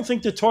 I don't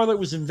think the toilet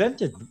was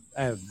invented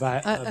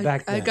back I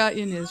then. got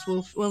you, Niz.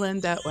 We'll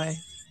end that way.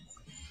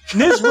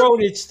 Niz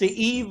wrote, it's the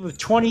eve of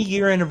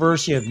 20-year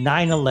anniversary of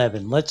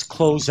 9/11. Let's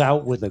close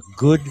out with a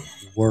good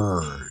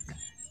word.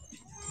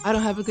 I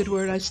don't have a good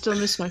word. I still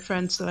miss my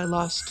friends that I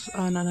lost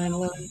on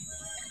 9/11.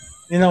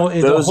 You know,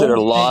 Those that are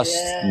lost,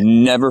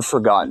 never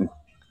forgotten.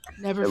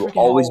 Never They will forget.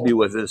 always be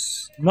with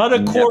us. Another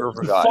never court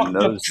forgotten fucked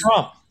up those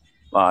Trump.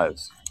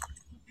 lives.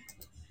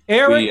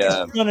 Eric We, is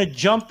going to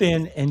jump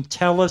in and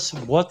tell us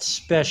what's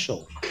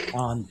special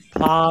on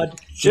Pod.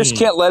 Just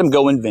can't let them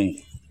go in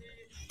vain.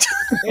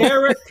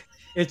 Eric,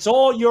 it's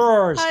all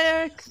yours. Hi,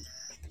 Eric.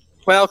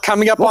 Well,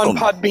 coming up Welcome.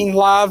 on Podbean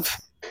Live,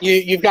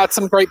 you've got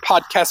some great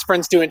podcast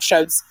friends doing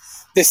shows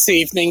this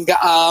evening.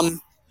 Of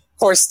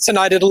course,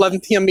 tonight at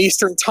 11 p.m.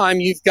 Eastern Time,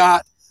 you've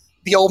got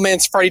the Old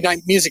Man's Friday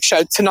Night Music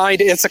Show.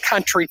 Tonight is a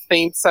country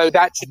theme, so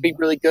that should be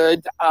really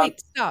good. Wait,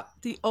 stop.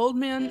 The old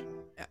man,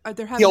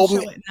 they're having a old show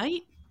man- at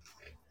night?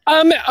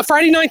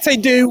 Friday nights they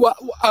do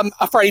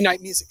a Friday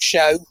night music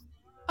show.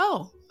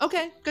 Oh,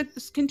 okay. Good.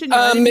 Just continue.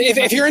 I didn't If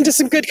know you're that. into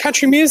some good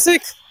country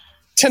music,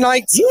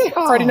 tonight's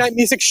Friday night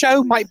music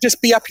show might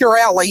just be up your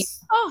alley.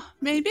 Oh,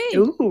 maybe.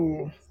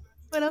 Ooh.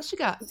 What else you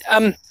got?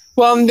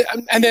 Well,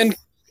 and then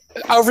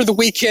over the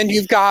weekend,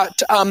 you've got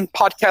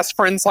podcast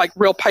friends like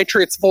Real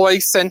Patriots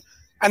Voice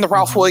and the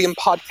Ralph William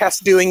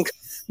podcast doing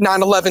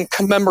 9/11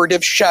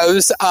 commemorative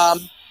shows. Oh,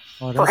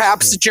 that's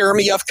Perhaps good.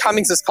 Jeremy of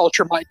Cummings'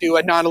 Culture might do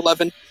a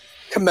 9/11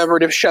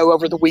 commemorative show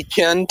over the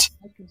weekend.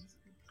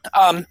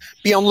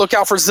 Be on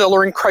lookout for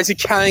Ziller and Crazy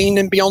Kane,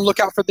 and be on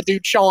lookout for the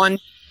dude Sean.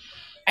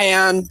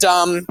 and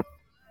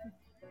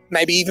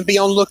maybe even be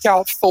on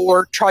lookout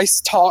for Trice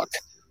Talk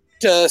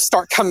to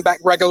start coming back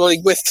regularly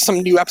with some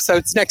new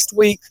episodes next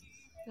week.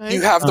 Okay.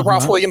 You have the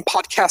Ralph William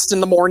podcast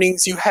in the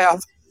mornings. You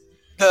have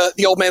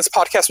the Old Man's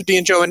podcast with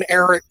Dean, Joe, and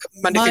Eric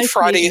Monday My through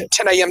Friday favorite. at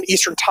 10 a.m.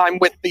 Eastern Time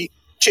with the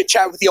Chit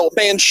Chat with the Old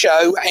Man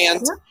show.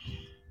 And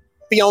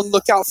be on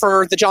lookout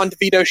for the John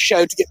DeVito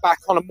show to get back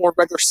on a more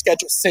regular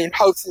schedule soon,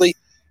 hopefully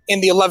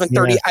in the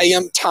 11:30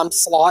 a.m. time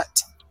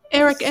slot.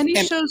 Eric, any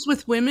And- shows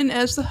with women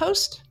as the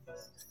host?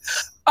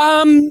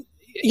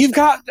 You've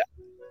got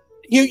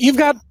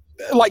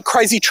like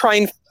Crazy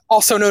Train,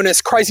 also known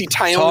as Crazy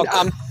Town.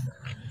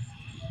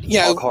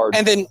 Talk Hard.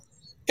 And then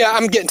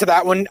I'm getting to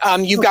that one.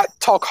 You've got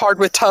Talk Hard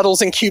with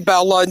Tuttles and Q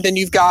Bella, and then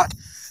you've got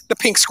the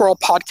Pink Squirrel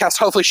podcast.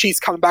 Hopefully, she's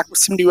coming back with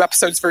some new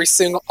episodes very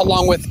soon,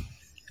 along with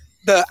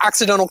the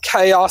Accidental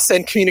Chaos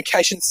and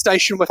Communication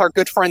Station with our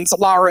good friends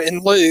Lara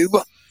and Lou.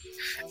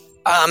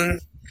 And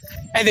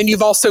then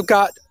you've also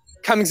got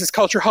Cummings'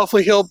 Culture.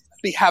 Hopefully, he'll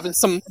be having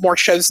some more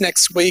shows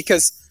next week.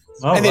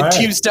 And then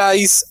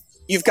Tuesdays,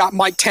 you've got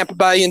Mike Tampa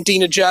Bay and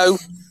Dina Joe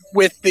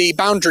with the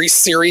Boundaries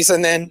series.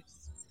 And then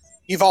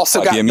you've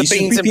also got yeah, the Eastern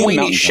Beans and BPM Weenie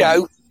Mountain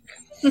show.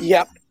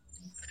 Yep.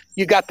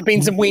 You've got the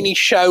Beans and Weenie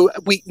show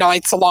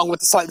weeknights along with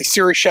the Slightly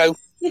Serious show.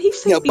 Did he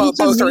say Both beans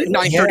and are at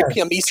weenies? 9:30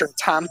 p.m. Eastern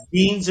Time.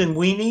 Beans and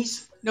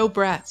weenies. No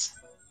brats.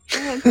 Go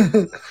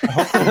ahead.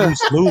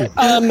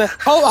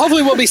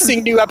 Hopefully we'll be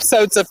seeing new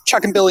episodes of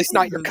Chuck and Billy's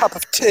Not Your Cup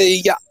of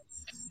Tea.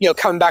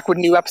 Coming back with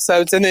new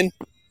episodes, and then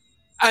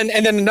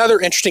another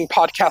interesting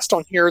podcast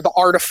on here, The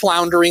Art of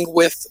Floundering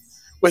with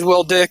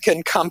Will Dick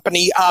and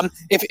company.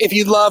 If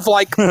you love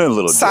like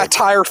Little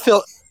satire,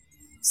 filthy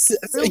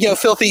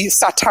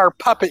satire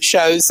puppet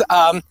shows,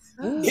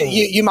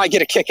 you might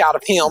get a kick out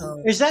of him.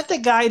 Is that the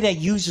guy that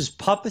uses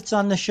puppets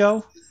on the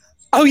show?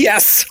 Oh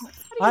yes,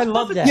 I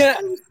love that. Yeah.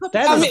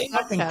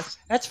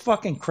 That's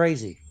fucking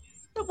crazy.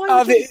 Why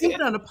would you do it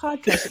on a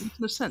podcast? It makes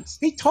no sense.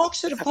 He talks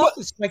to the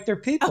puppets like they're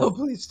people. Oh,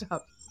 please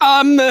stop.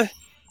 and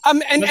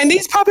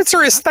these puppets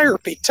are his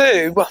therapy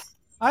too.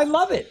 I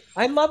love it.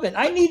 I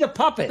need a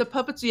puppet. The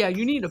puppets, yeah,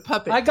 you need a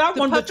puppet. I got The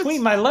one puppets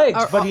between my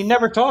legs, but he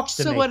never talks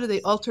to So me. what are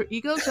they, alter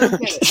egos? I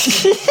don't get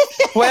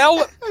it.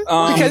 Well,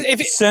 because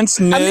since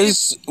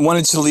Niz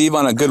wanted to leave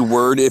on a good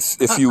word, if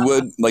you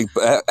would, like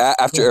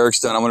after Eric's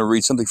done, I want to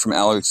read something from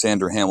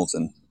Alexander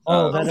Hamilton.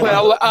 Like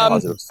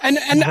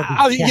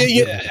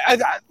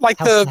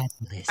the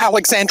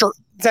Alexander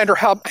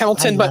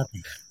Hamilton,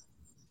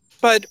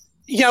 but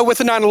with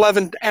the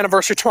 9/11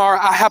 anniversary tomorrow,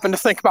 I happen to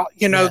think about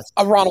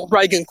a Ronald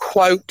Reagan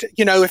quote.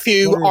 If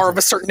you are of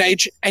a certain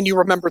age and you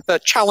remember the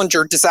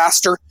Challenger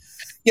disaster,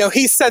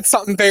 he said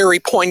something very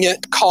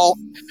poignant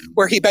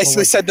where he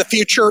basically said the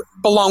future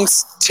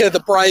belongs to the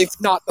brave,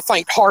 not the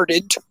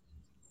faint-hearted.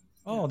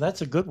 Oh,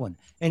 that's a good one.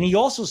 And he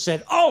also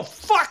said, "Oh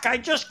fuck, I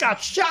just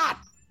got shot."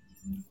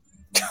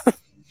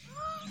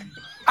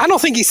 I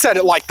don't think he said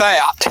it like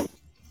that.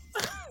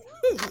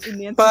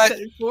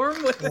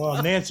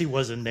 Well, Nancy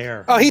wasn't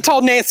there. Oh, he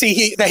told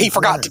Nancy that he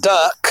forgot to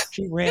duck.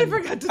 She ran. He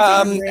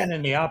ran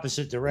in the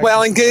opposite direction.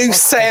 Well, and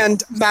Goose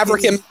and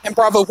Maverick and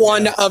Bravo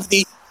One of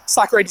the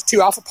Slacker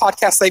 82 Alpha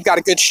podcast, they've got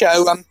a good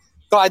show. I'm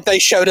glad they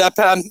showed up,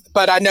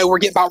 but I know we're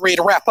getting about ready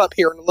to wrap up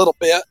here in a little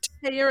bit.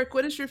 Hey, Eric,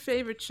 what is your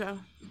favorite show?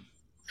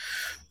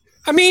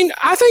 I mean,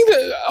 I think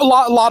that a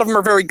lot of them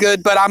are very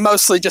good, but I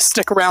mostly just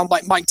stick around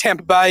like Mike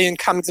Tampa Bay and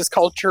Cummings'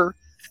 Culture,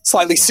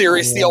 Slightly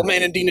Serious, The Old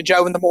Man and Dina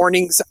Joe in the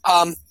mornings,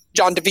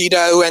 John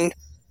DeVito, and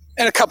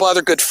a couple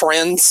other good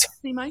friends.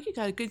 See, Mike, you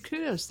got a good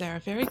kudos there.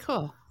 Very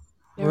cool.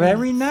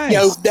 Very nice.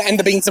 And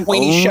the Beans and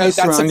Weenie show. That's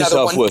surround another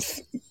yourself one. with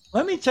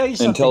Let me tell you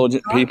something.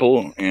 intelligent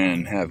people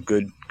and have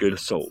good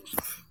souls.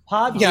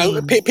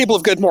 Podbean, people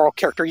of good moral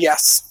character.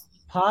 Yes.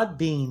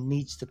 Podbean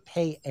needs to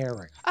pay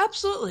Eric.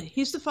 Absolutely.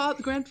 He's the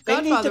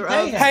They need to godfather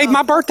pay of... him. Hey,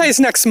 my birthday's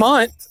next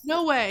month.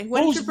 No way.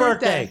 When's Whose your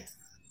birthday?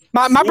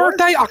 My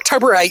birthday,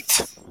 October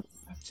 8th.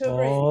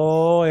 October 8th.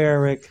 Oh,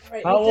 Eric.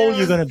 Write How it old down.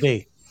 you going to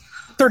be?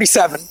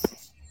 37.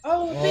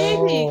 Oh,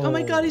 baby. Oh,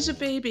 my God, he's a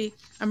baby.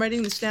 I'm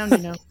writing this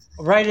down,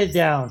 Write it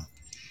down.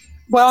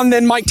 Well, and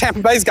then Mike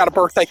Tampa Bay's got a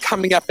birthday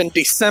coming up in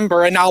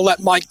December, and I'll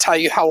let Mike tell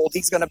you how old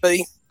he's going to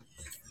be.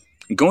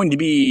 I'm going to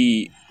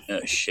be I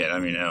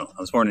don't even know.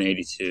 I was born in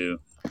 82.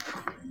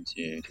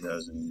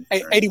 2000.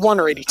 81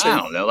 or 82? I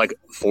don't know, like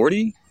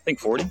 40? I think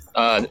 40.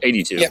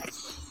 82. Yep.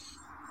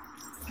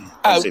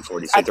 I would say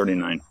 40. Say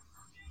 39.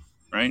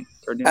 Right?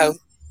 39. Oh.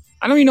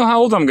 I don't even know how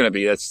old I'm going to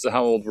be. That's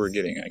how old we're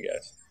getting, I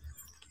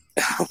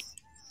guess.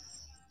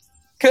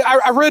 'Cause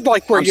I read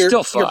like where I'm your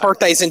still five.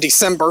 birthday's in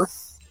December.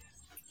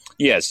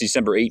 Yeah, it's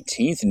December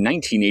 18th,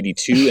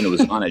 1982, and it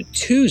was on a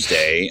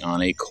Tuesday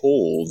on a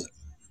cold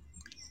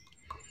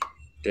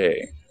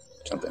day.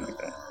 Something like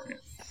that.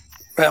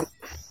 Yeah.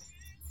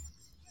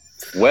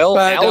 Well,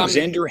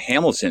 Alexander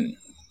Hamilton.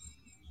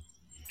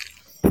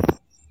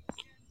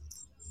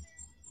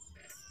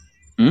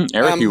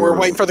 Eric, you we're were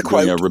waiting for the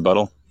doing quote. a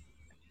rebuttal.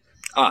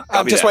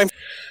 I'm just waiting.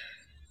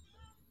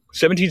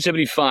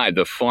 1775,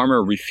 the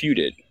farmer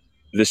refuted.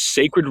 The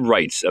sacred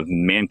rights of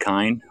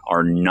mankind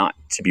are not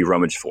to be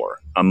rummaged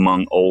for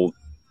among old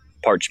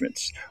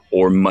parchments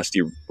or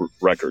musty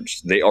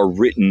records. They are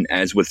written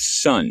as with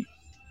sun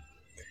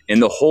in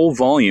the whole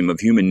volume of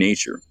human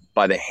nature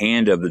by the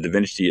hand of the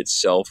divinity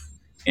itself,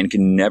 and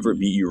can never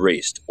be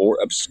erased or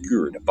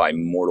obscured by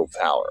mortal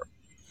power.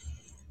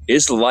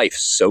 Is life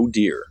so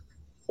dear,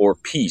 or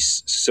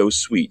peace so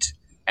sweet,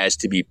 as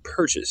to be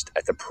purchased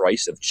at the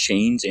price of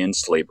chains and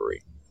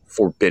slavery?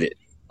 Forbid it,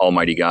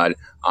 Almighty God.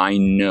 I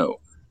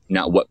know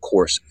not what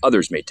course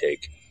others may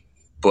take,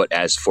 but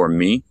as for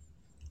me,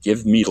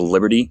 give me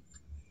liberty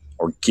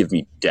or give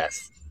me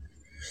death.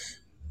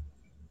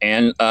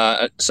 And,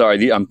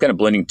 sorry, I'm kind of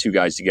blending two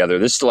guys together.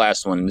 This is the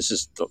last one, and this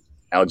is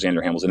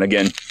Alexander Hamilton.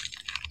 Again,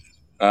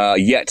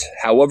 yet,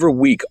 however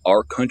weak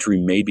our country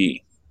may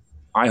be,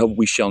 I hope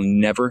we shall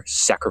never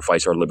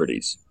sacrifice our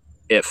liberties.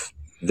 If,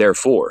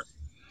 therefore,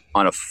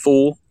 on a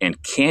full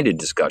and candid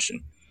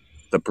discussion,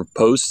 the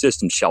proposed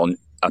system shall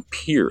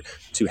appear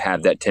to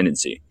have that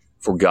tendency,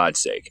 for God's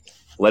sake,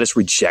 let us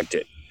reject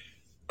it.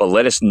 But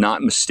let us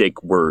not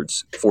mistake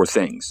words for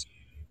things,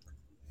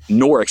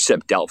 nor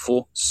accept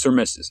doubtful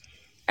surmises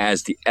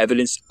as the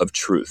evidence of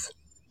truth.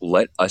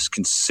 Let us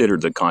consider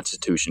the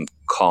Constitution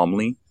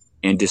calmly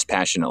and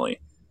dispassionately,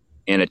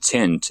 and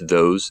attend to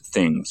those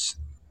things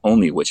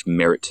only which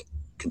merit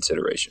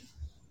consideration.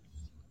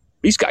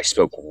 These guys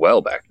spoke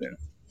well back then.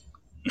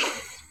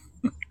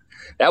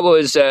 That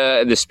was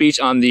the speech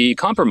on the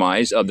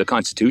compromise of the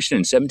Constitution in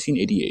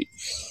 1788.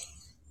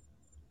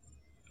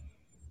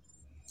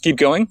 Keep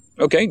going.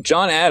 Okay.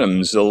 John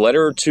Adams, the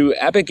letter to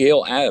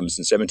Abigail Adams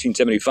in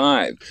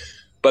 1775.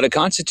 But a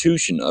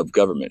constitution of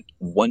government,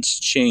 once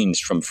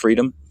changed from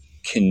freedom,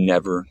 can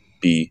never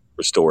be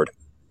restored.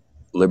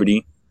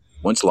 Liberty,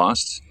 once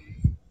lost,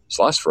 is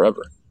lost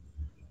forever.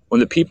 When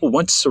the people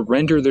once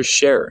surrender their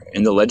share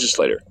in the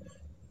legislature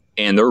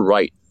and their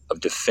right of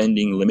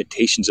defending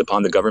limitations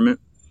upon the government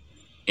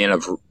and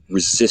of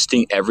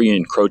resisting every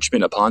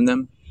encroachment upon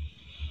them,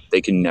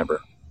 they can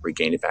never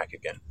regain it back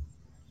again.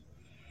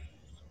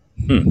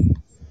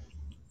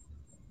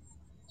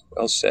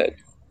 Well said.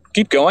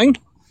 Keep going.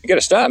 You got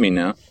to stop me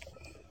now.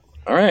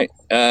 All right.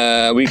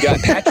 We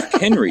got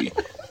Patrick Henry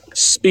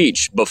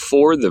speech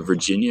before the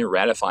Virginia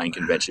Ratifying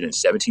Convention in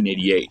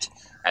 1788.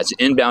 As an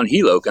inbound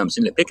helo comes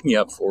in to pick me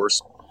up for...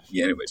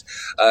 Yeah, anyways.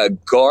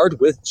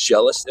 Guard with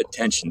jealous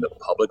attention the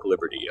public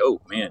liberty.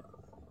 Oh, man.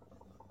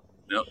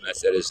 No,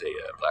 that is a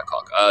Black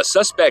Hawk.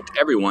 Suspect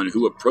everyone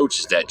who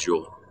approaches that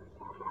jewel.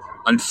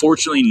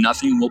 Unfortunately,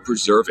 nothing will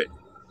preserve it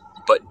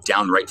but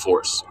downright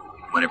force.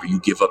 Whenever you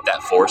give up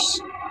that force,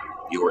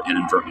 you are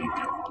inadvertently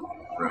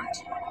ruined.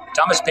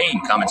 Thomas Paine,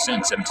 Common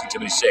Sense,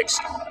 1776.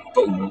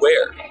 But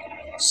where,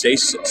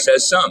 says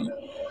some,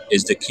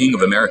 is the King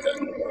of America?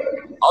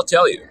 I'll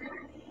tell you,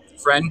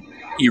 friend,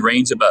 he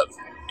reigns above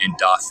and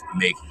doth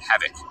make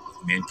havoc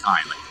with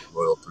mankind like the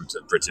royal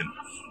Britain.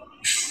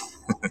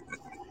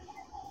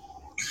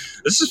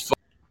 This is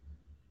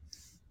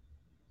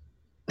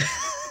fun.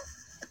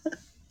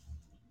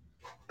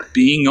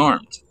 Being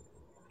armed,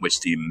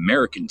 which the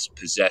Americans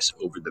possess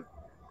over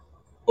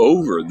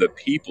the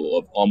people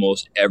of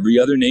almost every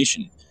other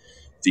nation,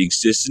 the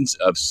existence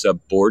of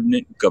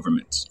subordinate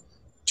governments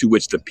to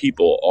which the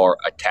people are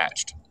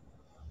attached,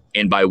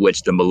 and by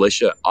which the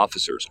militia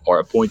officers are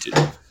appointed,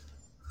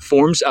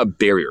 forms a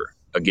barrier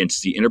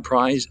against the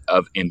enterprise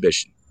of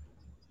ambition,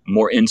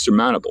 more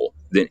insurmountable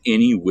than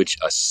any which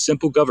a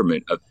simple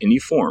government of any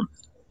form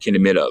can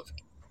admit of.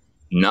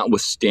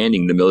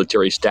 Notwithstanding the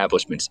military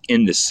establishments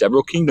in the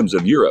several kingdoms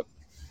of Europe,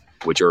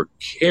 which are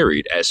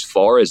carried as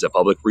far as the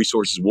public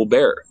resources will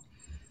bear,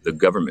 the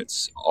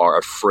governments are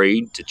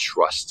afraid to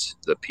trust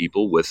the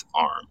people with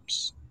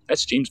arms.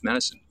 That's James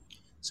Madison,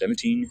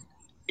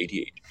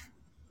 1788.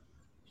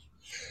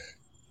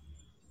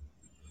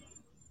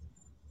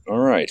 All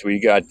right, we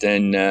got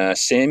then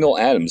Samuel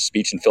Adams'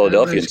 speech in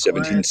Philadelphia in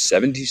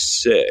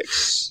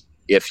 1776.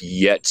 If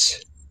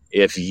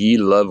ye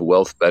love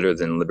wealth better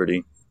than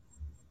liberty,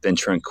 than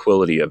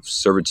tranquility of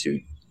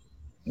servitude,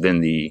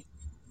 than the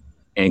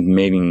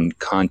animating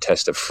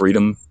contest of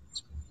freedom,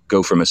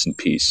 go from us in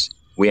peace.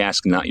 We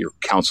ask not your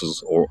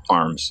counsels or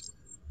arms.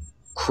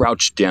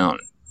 Crouch down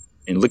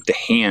and lick the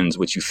hands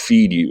which you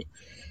feed you.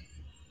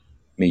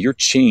 May your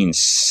chains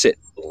sit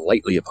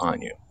lightly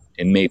upon you,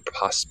 and may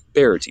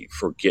prosperity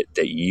forget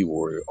that ye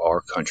were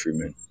our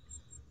countrymen.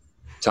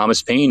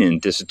 Thomas Paine, in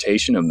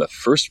Dissertation on the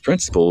First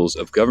Principles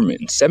of Government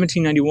in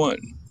 1791,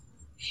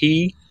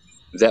 he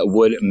that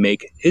would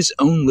make his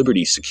own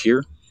liberty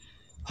secure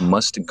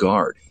must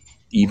guard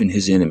even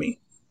his enemy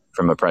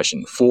from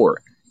oppression.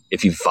 For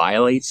if he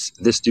violates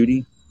this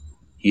duty,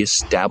 he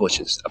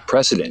establishes a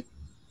precedent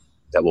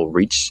that will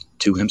reach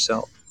to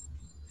himself.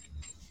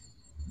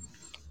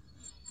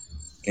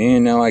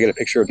 And now I got a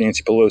picture of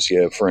Nancy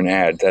Pelosi for an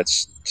ad.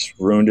 That's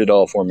ruined it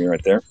all for me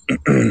right there.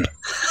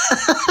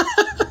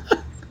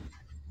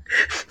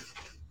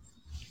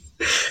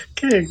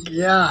 Good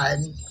God.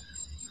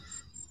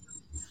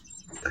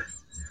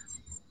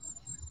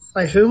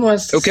 Like, who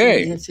wants to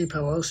see Nancy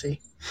Pelosi?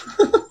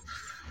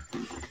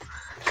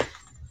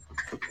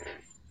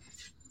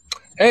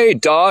 Hey,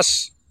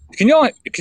 Doss, can